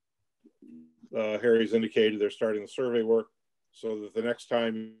 Harry's indicated they're starting the survey work so that the next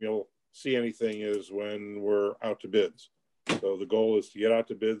time you'll see anything is when we're out to bids. So the goal is to get out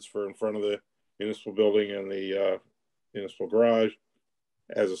to bids for in front of the municipal building and the municipal garage.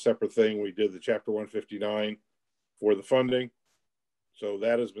 As a separate thing, we did the Chapter 159 for the funding. So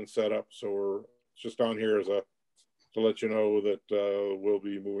that has been set up. So we're just on here as to let you know that we'll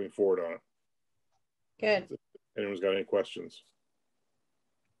be moving forward on it. Good. If anyone's got any questions?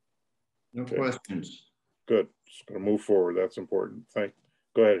 No questions. Good. Just going to move forward. That's important. Go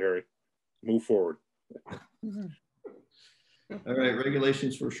ahead, Harry. Move forward. All right,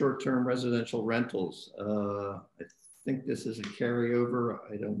 regulations for short-term residential rentals. I think this is a carryover.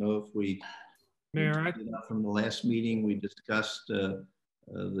 I don't know if Mayor, from the last meeting, we discussed the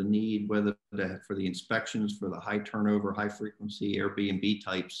need for the inspections for the high turnover, high frequency Airbnb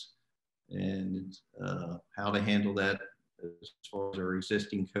types, and how to handle that as far as our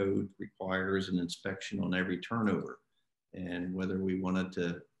existing code requires an inspection on every turnover, and whether we wanted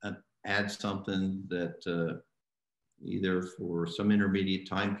to add something that either for some intermediate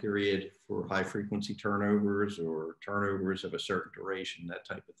time period for high frequency turnovers or turnovers of a certain duration, that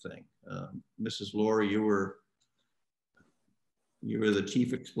type of thing. Mrs. Laura, you were the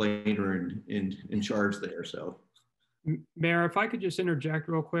chief explainer in charge there. So, Mayor, if I could just interject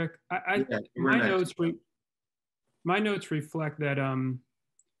real quick, my notes reflect that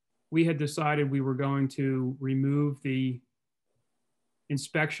we had decided we were going to remove the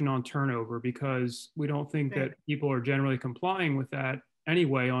inspection on turnover because we don't think that people are generally complying with that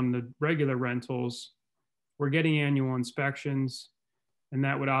anyway on the regular rentals. We're getting annual inspections, and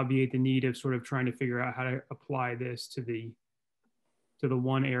that would obviate the need of sort of trying to figure out how to apply this to the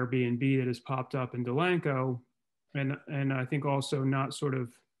one Airbnb that has popped up in Delanco. And I think also not sort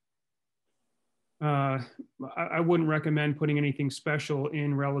of, I wouldn't recommend putting anything special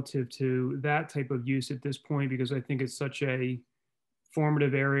in relative to that type of use at this point, because I think it's such a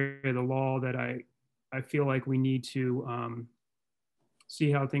formative area of the law that I feel like we need to see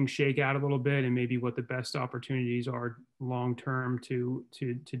how things shake out a little bit and maybe what the best opportunities are long-term to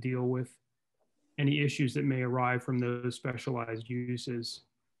deal with any issues that may arise from those specialized uses.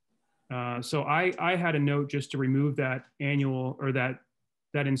 So I had a note just to remove that annual or that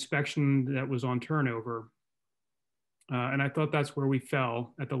inspection that was on turnover. And I thought that's where we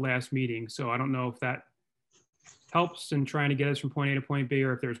fell at the last meeting. So I don't know if that helps in trying to get us from point A to point B,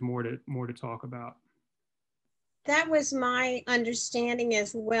 or if there's more to talk about. That was my understanding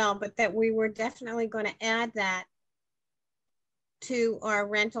as well, but that we were definitely going to add that to our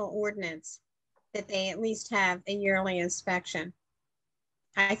rental ordinance, that they at least have a yearly inspection.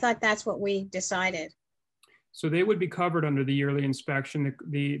 I thought that's what we decided. So they would be covered under the yearly inspection.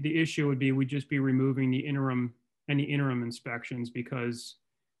 The issue would be we'd just be removing any interim inspections because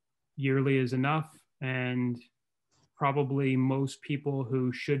yearly is enough, and probably most people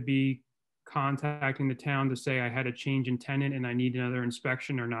who should be contacting the town to say I had a change in tenant and I need another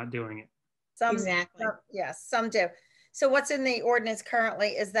inspection are not doing it. Exactly. Yes, some do. So what's in the ordinance currently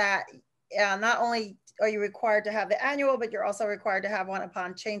is that not only are you required to have the annual, but you're also required to have one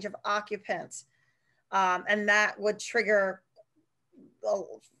upon change of occupants. And that would trigger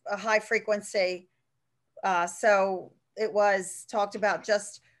a high frequency. So it was talked about,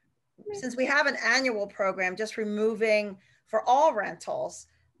 just since we have an annual program, just removing for all rentals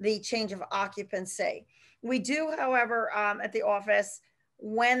the change of occupancy. We do, however, at the office,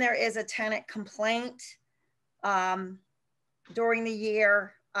 when there is a tenant complaint during the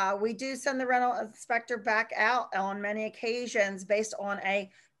year, we do send the rental inspector back out on many occasions based on a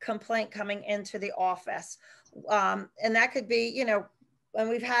complaint coming into the office. And that could be, you know, and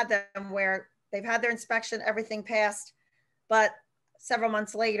we've had them where they've had their inspection, everything passed, but several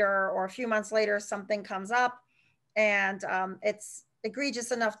months later or a few months later, something comes up and it's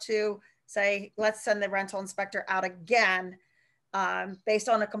egregious enough to say, let's send the rental inspector out again based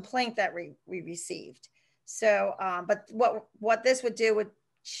on a complaint that we received. So, but what this would do would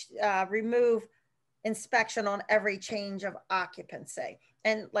remove inspection on every change of occupancy.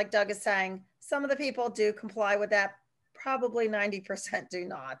 And like Doug is saying, some of the people do comply with that. Probably 90% do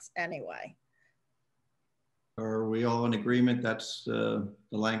not anyway. Are we all in agreement? That's the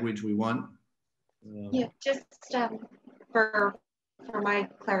language we want? Yeah, just for my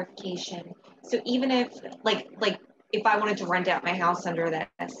clarification. So even if like if I wanted to rent out my house under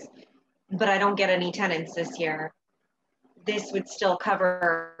this, but I don't get any tenants this year, this would still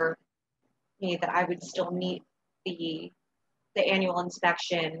cover me, that I would still meet the annual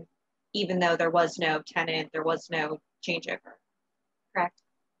inspection, even though there was no tenant, there was no changeover, correct?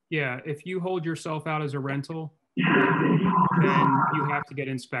 Yeah, if you hold yourself out as a rental, then you have to get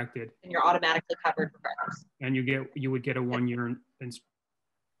inspected. And you're automatically covered regardless. And you would get a 1 year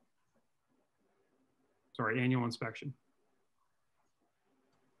annual inspection.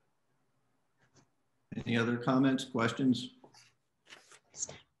 Any other comments, questions?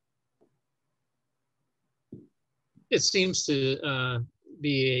 It seems to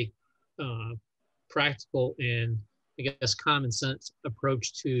be a practical and I guess common sense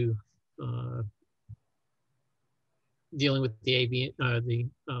approach to dealing with the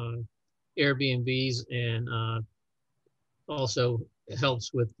Airbnbs, and also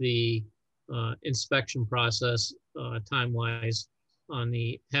helps with the inspection process time-wise on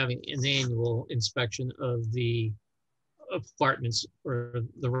having an annual inspection of the apartments or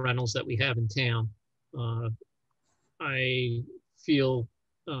the rentals that we have in town. I feel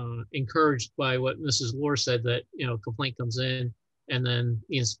encouraged by what Mrs. Lohr said, that, you know, complaint comes in and then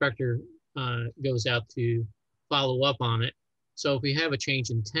the inspector goes out to follow up on it. So if we have a change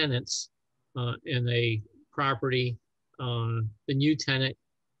in tenants in a property, the new tenant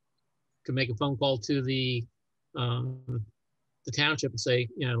could make a phone call to the township and say,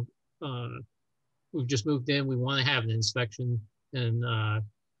 you know, we've just moved in, we want to have an inspection, and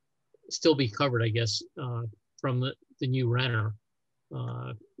still be covered, I guess, from the new renter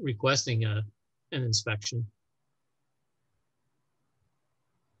requesting an inspection.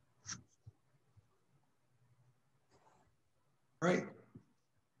 All right.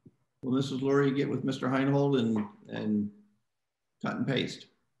 Well, Mrs. Lohr, you get with Mr. Heinhold and cut and paste.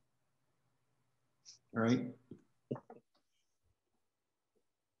 All right.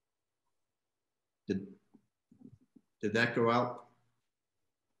 Did that go out?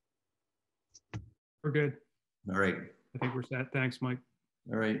 We're good. All right. I think we're set. Thanks, Mike.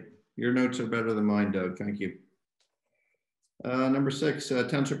 All right. Your notes are better than mine, Doug. Thank you. Number 6,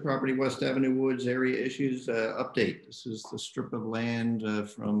 Township Property West Avenue Woods area issues update. This is the strip of land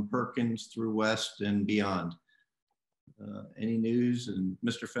from Perkins through West and beyond. Any news? And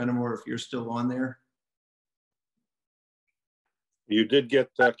Mr. Fenimore, if you're still on there. You did get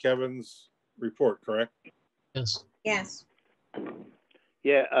Kevin's report, correct? Yes. Yes.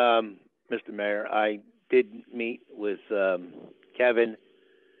 Yeah, Mr. Mayor, I did meet with Kevin,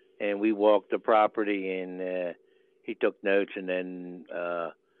 and we walked the property, and he took notes, and then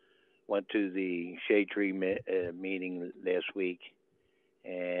went to the shade tree meeting last week,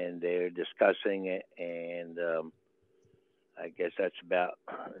 and they're discussing it, and I guess that's about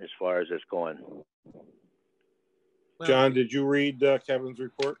as far as it's going. Well, John, did you read Kevin's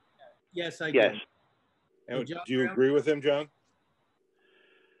report? Yes, I yes. did. And do you agree with him, John?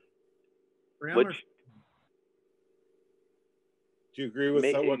 Which, do you agree with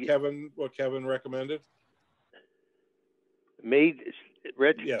what Kevin recommended? Me,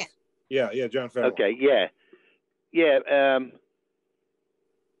 Rich? Yes. Yeah, John Fenimore. Okay, yeah.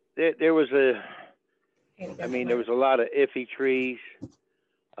 There was I mean, there was a lot of iffy trees,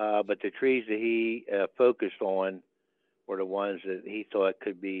 but the trees that he focused on were the ones that he thought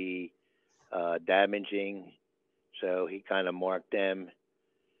could be damaging. So he kind of marked them.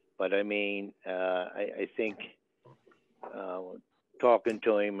 But I mean, I think talking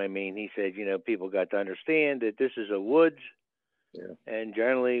to him, I mean, he said, you know, people got to understand that this is a woods. Yeah. And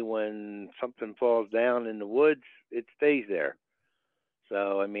generally when something falls down in the woods, it stays there.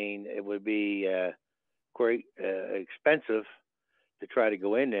 So, I mean, it would be quite expensive to try to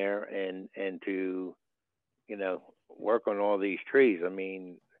go in there and to, you know, work on all these trees. I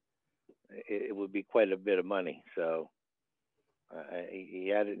mean, it would be quite a bit of money. So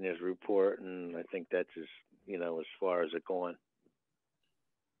he had it in his report, and I think that's as, you know, as far as it going.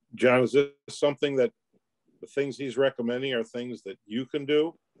 John, is this something that the things he's recommending are things that you can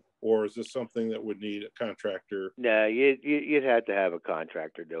do, or is this something that would need a contractor? No, you'd have to have a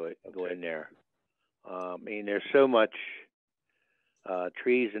contractor do it. Okay. Go in there. I mean, there's so much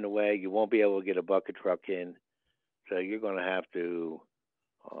trees in the way, you won't be able to get a bucket truck in. So you're going to have to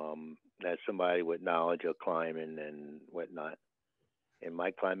have somebody with knowledge of climbing and whatnot. And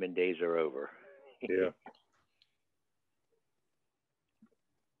my climbing days are over. Yeah.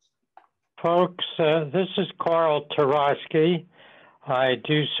 Folks, this is Carl Tarosky. I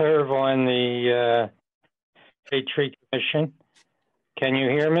do serve on the State Tree Commission. Can you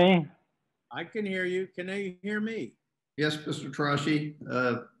hear me? I can hear you. Can you hear me? Yes, Mr. Tarashi.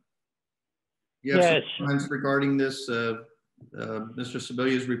 You have Yes. some comments regarding this, Mr.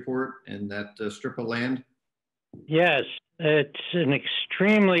 Sebilia's report and that strip of land? Yes, it's an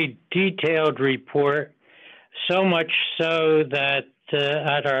extremely detailed report, so much so that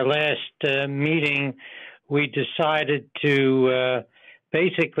at our last meeting, we decided to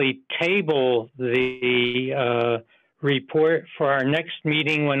basically table the report for our next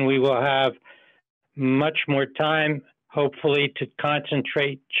meeting, when we will have much more time, hopefully, to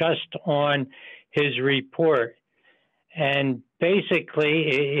concentrate just on his report. And basically,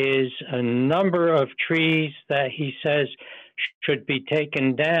 it is a number of trees that he says should be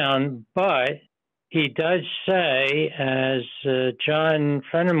taken down, but he does say, as John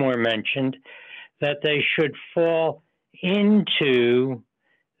Fenimore mentioned, that they should fall into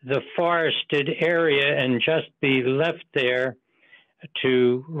the forested area and just be left there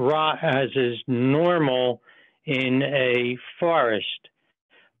to rot as is normal in a forest.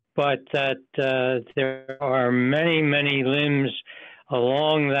 But that there are many, many limbs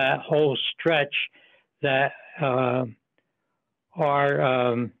along that whole stretch that are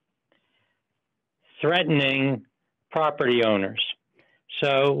threatening property owners.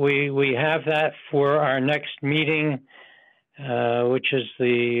 So we have that for our next meeting, which is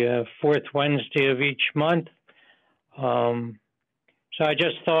the fourth Wednesday of each month. So I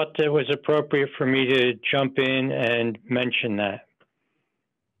just thought it was appropriate for me to jump in and mention that.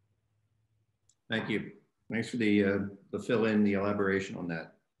 Thank you. Thanks for the fill in, the elaboration on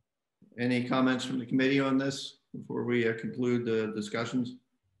that. Any comments from the committee on this before we conclude the discussions?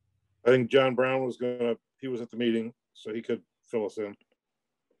 I think John Brown he was at the meeting, so he could fill us in.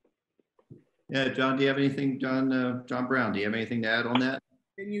 Yeah, John, do you have anything, John Brown, do you have anything to add on that?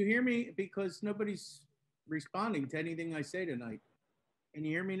 Can you hear me? Because nobody's responding to anything I say tonight. Can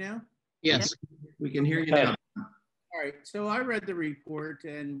you hear me now? Yes. We can hear you now. All right, so I read the report,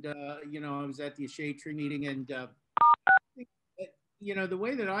 and you know, I was at the Shade Tree meeting, and you know, the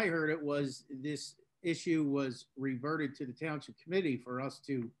way that I heard it was this issue was reverted to the Township Committee for us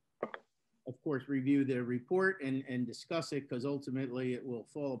to, of course, review the report and discuss it, because ultimately it will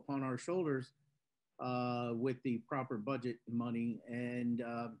fall upon our shoulders with the proper budget money. And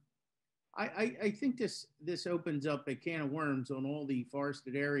I think this opens up a can of worms on all the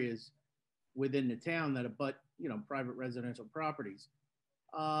forested areas within the town that abut, you know, private residential properties.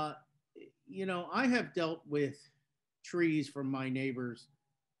 You know, I have dealt with trees from my neighbors,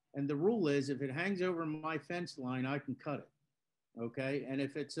 and the rule is if it hangs over my fence line, I can cut it. Okay, and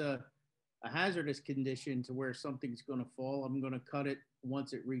if it's a hazardous condition to where something's going to fall, I'm going to cut it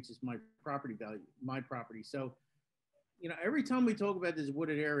once it reaches my property value, my property. So, you know, every time we talk about this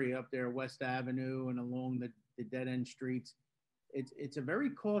wooded area up there, West Avenue and along the dead end streets, it's a very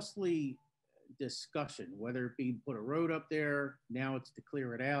costly discussion, whether it be put a road up there, now it's to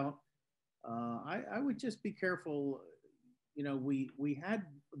clear it out. I would just be careful. You know, we had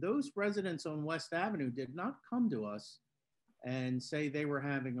those residents on West Avenue did not come to us and say they were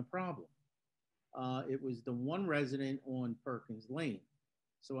having a problem. It was the one resident on Perkins Lane.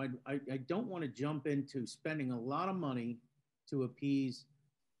 So I don't want to jump into spending a lot of money to appease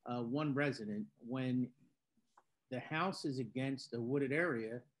one resident when the house is against a wooded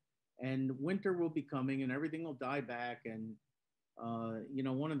area and winter will be coming and everything will die back. And, you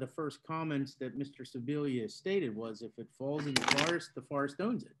know, one of the first comments that Mr. Sebelia stated was, if it falls in the forest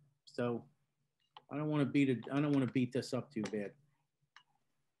owns it. So I don't want to beat this up too bad.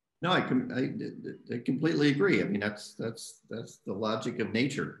 No, I completely agree. I mean, that's the logic of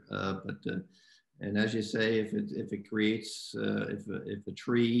nature. And as you say, if it creates, if a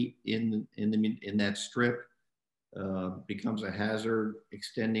tree in that strip becomes a hazard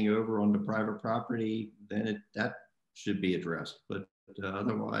extending over onto private property, then that should be addressed. But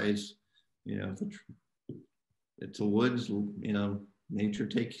otherwise, you know, if it's a woods, you know, nature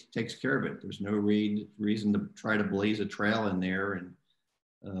takes care of it. There's no reason to try to blaze a trail in there, and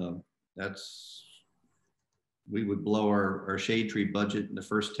we would blow our shade tree budget in the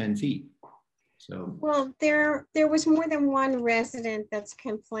first 10 feet. So, well, there was more than one resident that's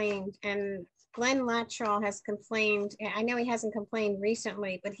complained, and Glenn Latshaw has complained. I know he hasn't complained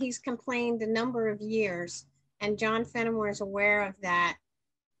recently, but he's complained a number of years, and John Fenimore is aware of that.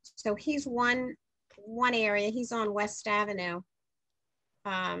 So he's one area. He's on West Avenue.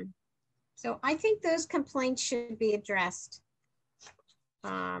 So I think those complaints should be addressed.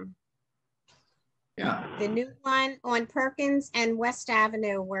 Yeah. The new one on Perkins and West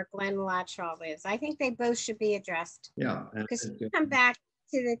Avenue where Glenn Latshaw lives. I think they both should be addressed. Yeah. Because you come back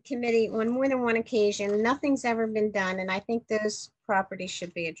to the committee on more than one occasion, nothing's ever been done, and I think those properties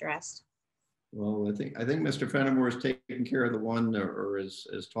should be addressed. Well, I think Mr. Fenimore has taken care of the one, or has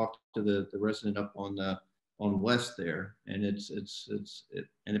talked to the resident up on West there, and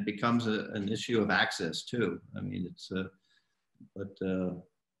it becomes an issue of access too. I mean, it's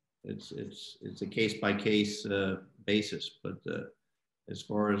a case by case basis. But as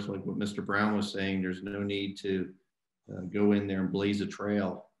far as like what Mr. Brown was saying, there's no need to go in there and blaze a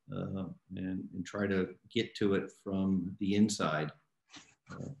trail and try to get to it from the inside.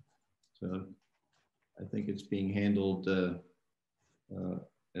 So I think it's being handled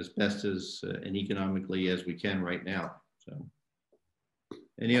as best as and economically as we can right now. So,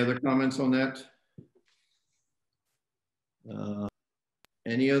 any other comments on that?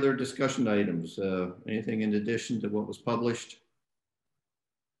 Any other discussion items? Anything in addition to what was published?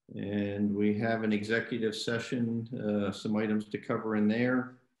 And we have an executive session, some items to cover in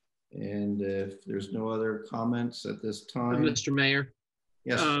there. And if there's no other comments at this time. Mr. Mayor.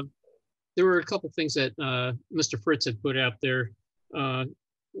 Yes. There were a couple things that Mr. Fritz had put out there.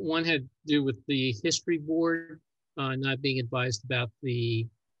 One had to do with the history board not being advised about the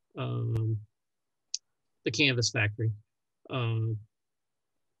canvas factory.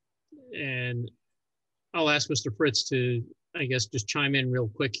 And I'll ask Mr. Fritz to, I guess, just chime in real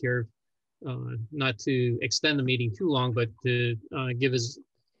quick here, not to extend the meeting too long, but to give his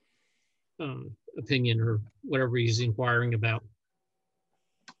opinion or whatever he's inquiring about.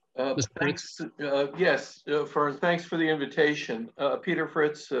 Thanks. Yes, thanks for the invitation. Peter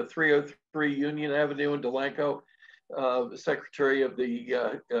Fritz, 303 Union Avenue in Delanco, Secretary of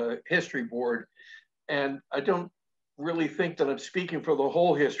the History Board. And I don't really think that I'm speaking for the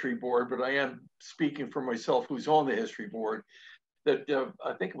whole History Board, but I am speaking for myself, who's on the History Board. That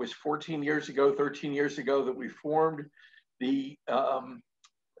I think it was 13 years ago that we formed the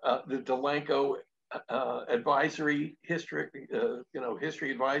Delanco Advisory History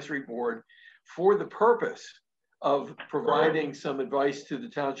Advisory Board for the purpose of providing some advice to the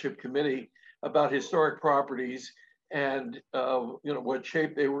Township Committee about historic properties and what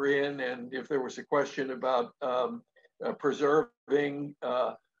shape they were in, and if there was a question about preserving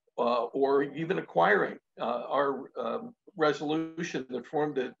or even acquiring. Our resolution that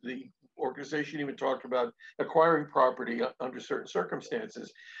formed the organization even talked about acquiring property under certain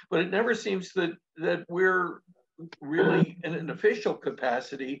circumstances, but it never seems that we're really in an official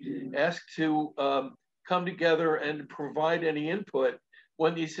capacity asked to come together and provide any input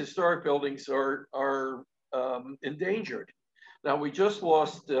when these historic buildings are endangered. Now, we just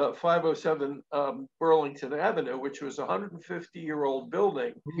lost 507 Burlington Avenue, which was a 150-year-old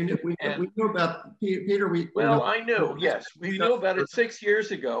building. We know about, Peter, I knew, yes. We knew about it 6 years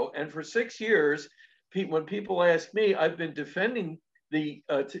ago. And for 6 years, when people ask me, I've been defending the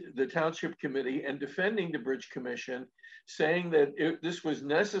Township Committee and defending the Bridge Commission, saying that this was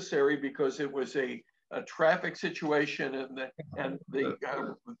necessary because it was a traffic situation, and the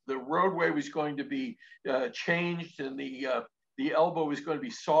roadway was going to be changed, and the elbow was going to be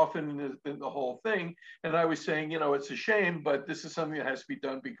softened in the whole thing. And I was saying, it's a shame, but this is something that has to be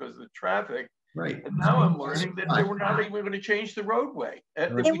done because of the traffic. Right. And now I'm learning that they were not even going to change the roadway.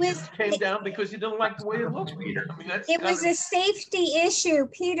 And Right. we just came down because he didn't like the way it looked. I mean, that's It was a safety issue,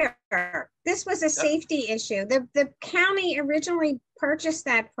 Peter. This was a safety issue. The county originally purchased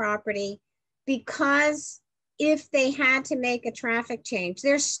that property because if they had to make a traffic change,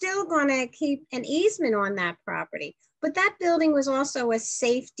 they're still going to keep an easement on that property. But that building was also a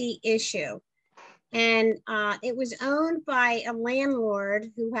safety issue. And it was owned by a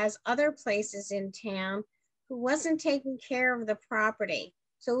landlord who has other places in town who wasn't taking care of the property.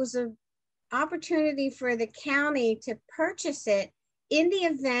 So it was an opportunity for the county to purchase it in the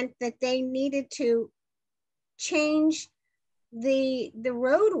event that they needed to change the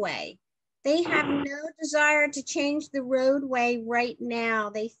roadway. They have no desire to change the roadway right now.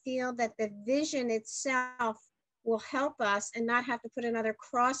 They feel that the vision itself will help us and not have to put another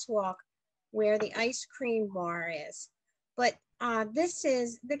crosswalk where the ice cream bar is. But this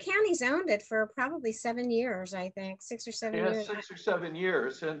is, the county's owned it for probably 7 years, I think, 6 or 7 years. 6 or 7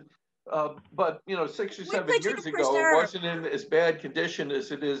 years. And but you know, 6 or 7 years ago, preserve. it wasn't in as bad condition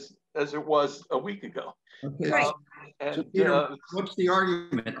as it was a week ago. Okay. Right. And so Peter, what's the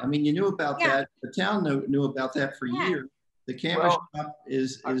argument? I mean, you knew about that. The town knew about that for years. The camera shop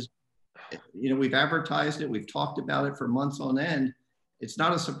is, you know, we've advertised it. We've talked about it for months on end. It's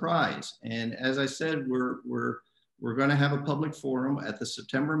not a surprise. And as I said, we're going to have a public forum at the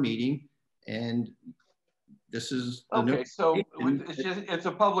September meeting, and this is okay. So it's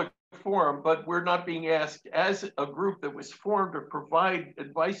a public forum, but we're not being asked as a group that was formed to provide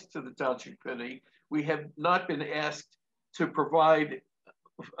advice to the township committee. We have not been asked to provide,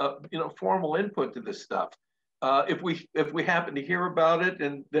 you know, formal input to this stuff. If we happen to hear about it,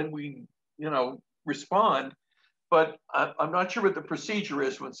 and then we, you know, respond. But I'm not sure what the procedure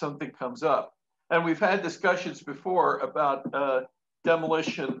is when something comes up. And we've had discussions before about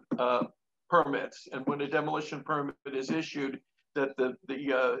demolition permits. And when a demolition permit is issued, that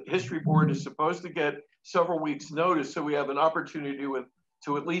the history board is supposed to get several weeks notice, so we have an opportunity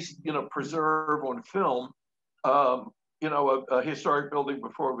to at least, you know, preserve on film, you know, a historic building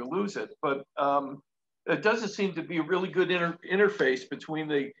before we lose it. But it doesn't seem to be a really good interface between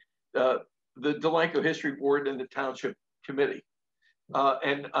the Delanco History Board and the Township Committee.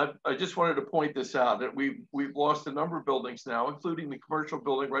 And I just wanted to point this out, that we've lost a number of buildings now, including the commercial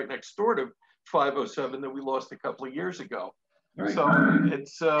building right next door to 507 that we lost a couple of years ago. Right. So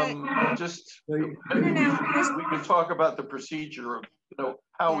it's just, we can talk about the procedure of, you know,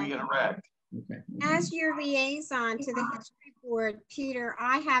 how we interact. Okay. As your liaison to the history board, Peter,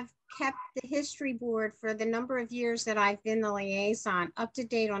 I have kept the history board for the number of years that I've been the liaison up to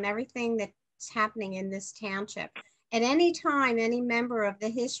date on everything that's happening in this township. At any time, any member of the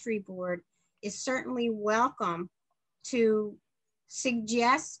history board is certainly welcome to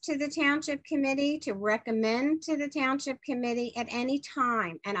suggest to the township committee, to recommend to the township committee at any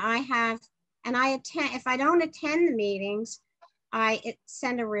time. And I attend, if I don't attend the meetings, I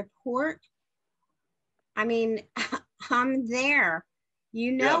send a report. I mean, I'm there,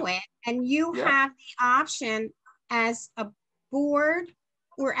 you know it, and you have the option as a board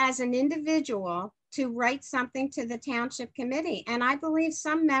or as an individual to write something to the township committee. And I believe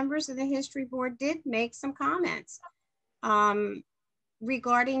some members of the history board did make some comments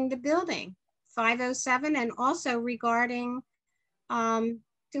regarding the building, 507, and also regarding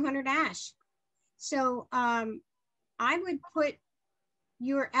 200 Ash. So I would put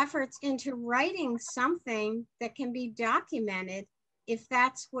your efforts into writing something that can be documented if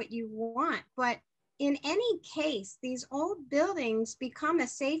that's what you want. But in any case, these old buildings become a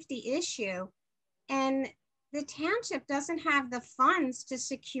safety issue, and the township doesn't have the funds to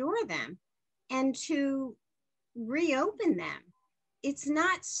secure them and to reopen them. It's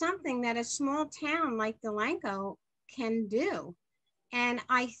not something that a small town like Delanco can do. And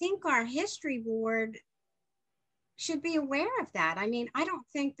I think our history board should be aware of that. I mean, I don't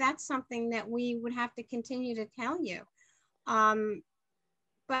think that's something that we would have to continue to tell you.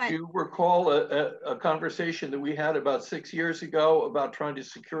 But do you recall a conversation that we had about 6 years ago about trying to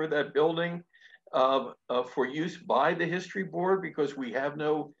secure that building for use by the history board, because we have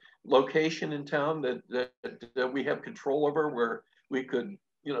no location in town that we have control over where we could,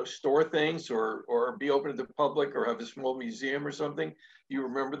 you know, store things or be open to the public or have a small museum or something? Do you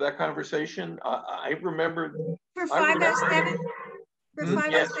remember that conversation? I remember. For 507? For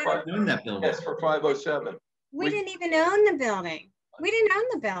 507? Yes, for 507. We didn't even own the building. We didn't own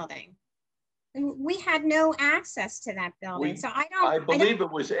the building. We had no access to that building. So I believe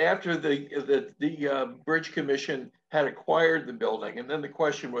it was after the Bridge Commission had acquired the building. And then the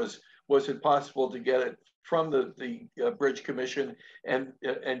question was was it possible to get it from the Bridge Commission and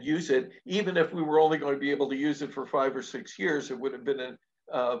use it? Even if we were only going to be able to use it for 5 or 6 years, it would have been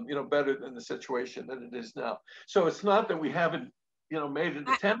better than the situation that it is now. So it's not that we haven't made an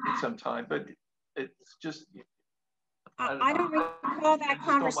attempt at some time, but it's just I don't recall that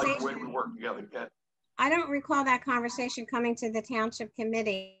conversation. Don't like the way we work together yet. I don't recall that conversation coming to the township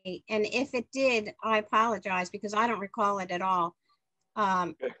committee. And if it did, I apologize because I don't recall it at all.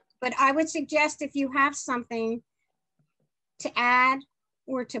 Okay. But I would suggest if you have something to add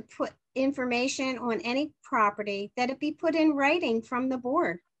or to put information on any property, that it be put in writing from the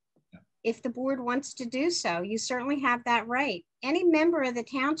board. Yeah. If the board wants to do so, you certainly have that right. Any member of the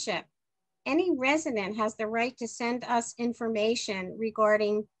township, any resident has the right to send us information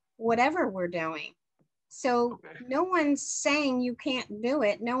regarding whatever we're doing. So no one's saying you can't do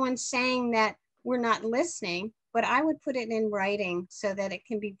it. No one's saying that we're not listening, but I would put it in writing so that it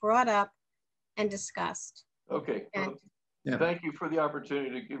can be brought up and discussed. Okay. And, yeah. Thank you for the opportunity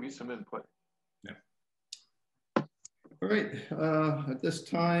to give you some input. Yeah. All right. At this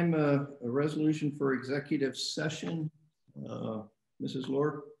time, a resolution for executive session. Mrs.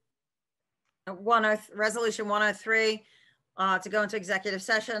 Lord. Resolution 103 to go into executive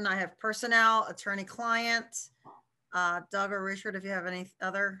session. I have personnel, attorney-client. Doug or Richard, if you have any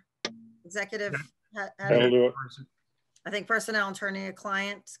other executive. I'll do it. I think personnel,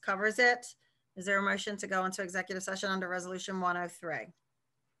 attorney-client covers it. Is there a motion to go into executive session under resolution 103?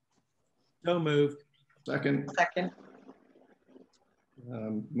 So moved. Second. Second.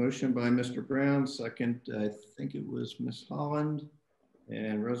 Motion by Mr. Brown, second, I think it was Ms. Holland.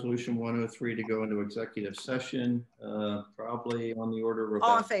 And resolution 103 to go into executive session, probably on the order of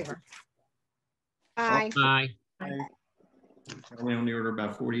all in favor. Aye. Aye. Probably on the order of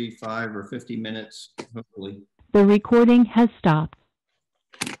about 45 or 50 minutes, hopefully. The recording has stopped.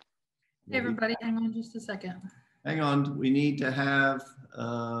 Hey everybody, hang on just a second. Hang on, we need to have,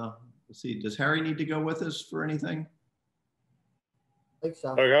 let's see, does Harry need to go with us for anything? I think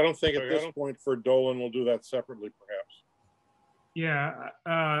so. I don't think at this point for Dolan, we'll do that separately, perhaps. Yeah,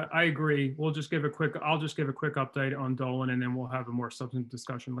 I agree. I'll just give a quick update on Dolan, and then we'll have a more substantive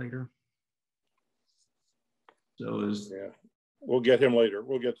discussion later. So yeah, we'll get him later.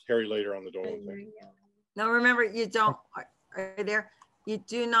 We'll get Harry later on the Dolan thing. No, remember, you don't, are you there? You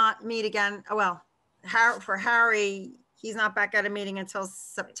do not meet again. Oh, well, for Harry, he's not back at a meeting until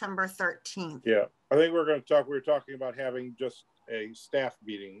September 13th. Yeah, I think we're going to talk, we were talking about having just a staff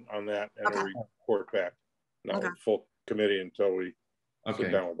meeting on that and a report back. Not a full committee until we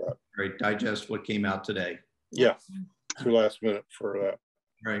sit down with that. Right, digest what came out today. Yeah, too last minute for that.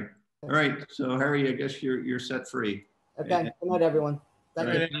 Right. All right. So Harry, I guess you're set free. Okay. Good night, everyone.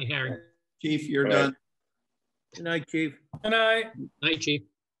 Thank you. Good night, Harry. Chief, you're done. Good night, Chief. Good night. Night, Chief.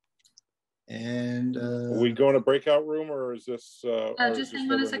 And are we going to breakout room, or is this just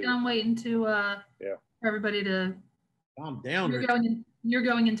hang on a second. I'm waiting to for everybody to calm down. You're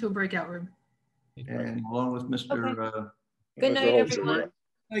going into a breakout room. And along with Mr. Good night, everyone. Good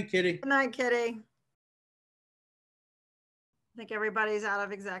night, Kitty. Good night, Kitty. I think everybody's out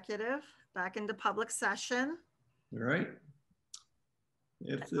of executive, back into public session. All right.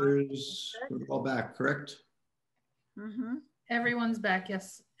 If there's, we're all back, correct? Mm-hmm. Everyone's back,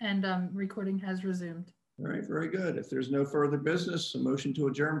 yes. And recording has resumed. All right, very good. If there's no further business, a motion to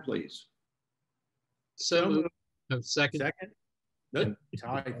adjourn, please. So second. Second. Good.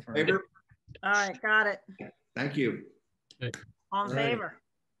 Favor? All right, got it. Thank you. Okay. All in favor?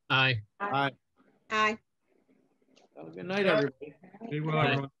 Aye. Aye. Aye. Have a good night, everybody. Be well,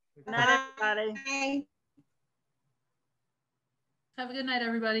 everyone. Good night, everybody. Aye. Have a good night,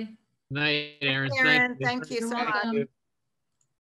 everybody. Night, Aaron. Aaron, thank you so much.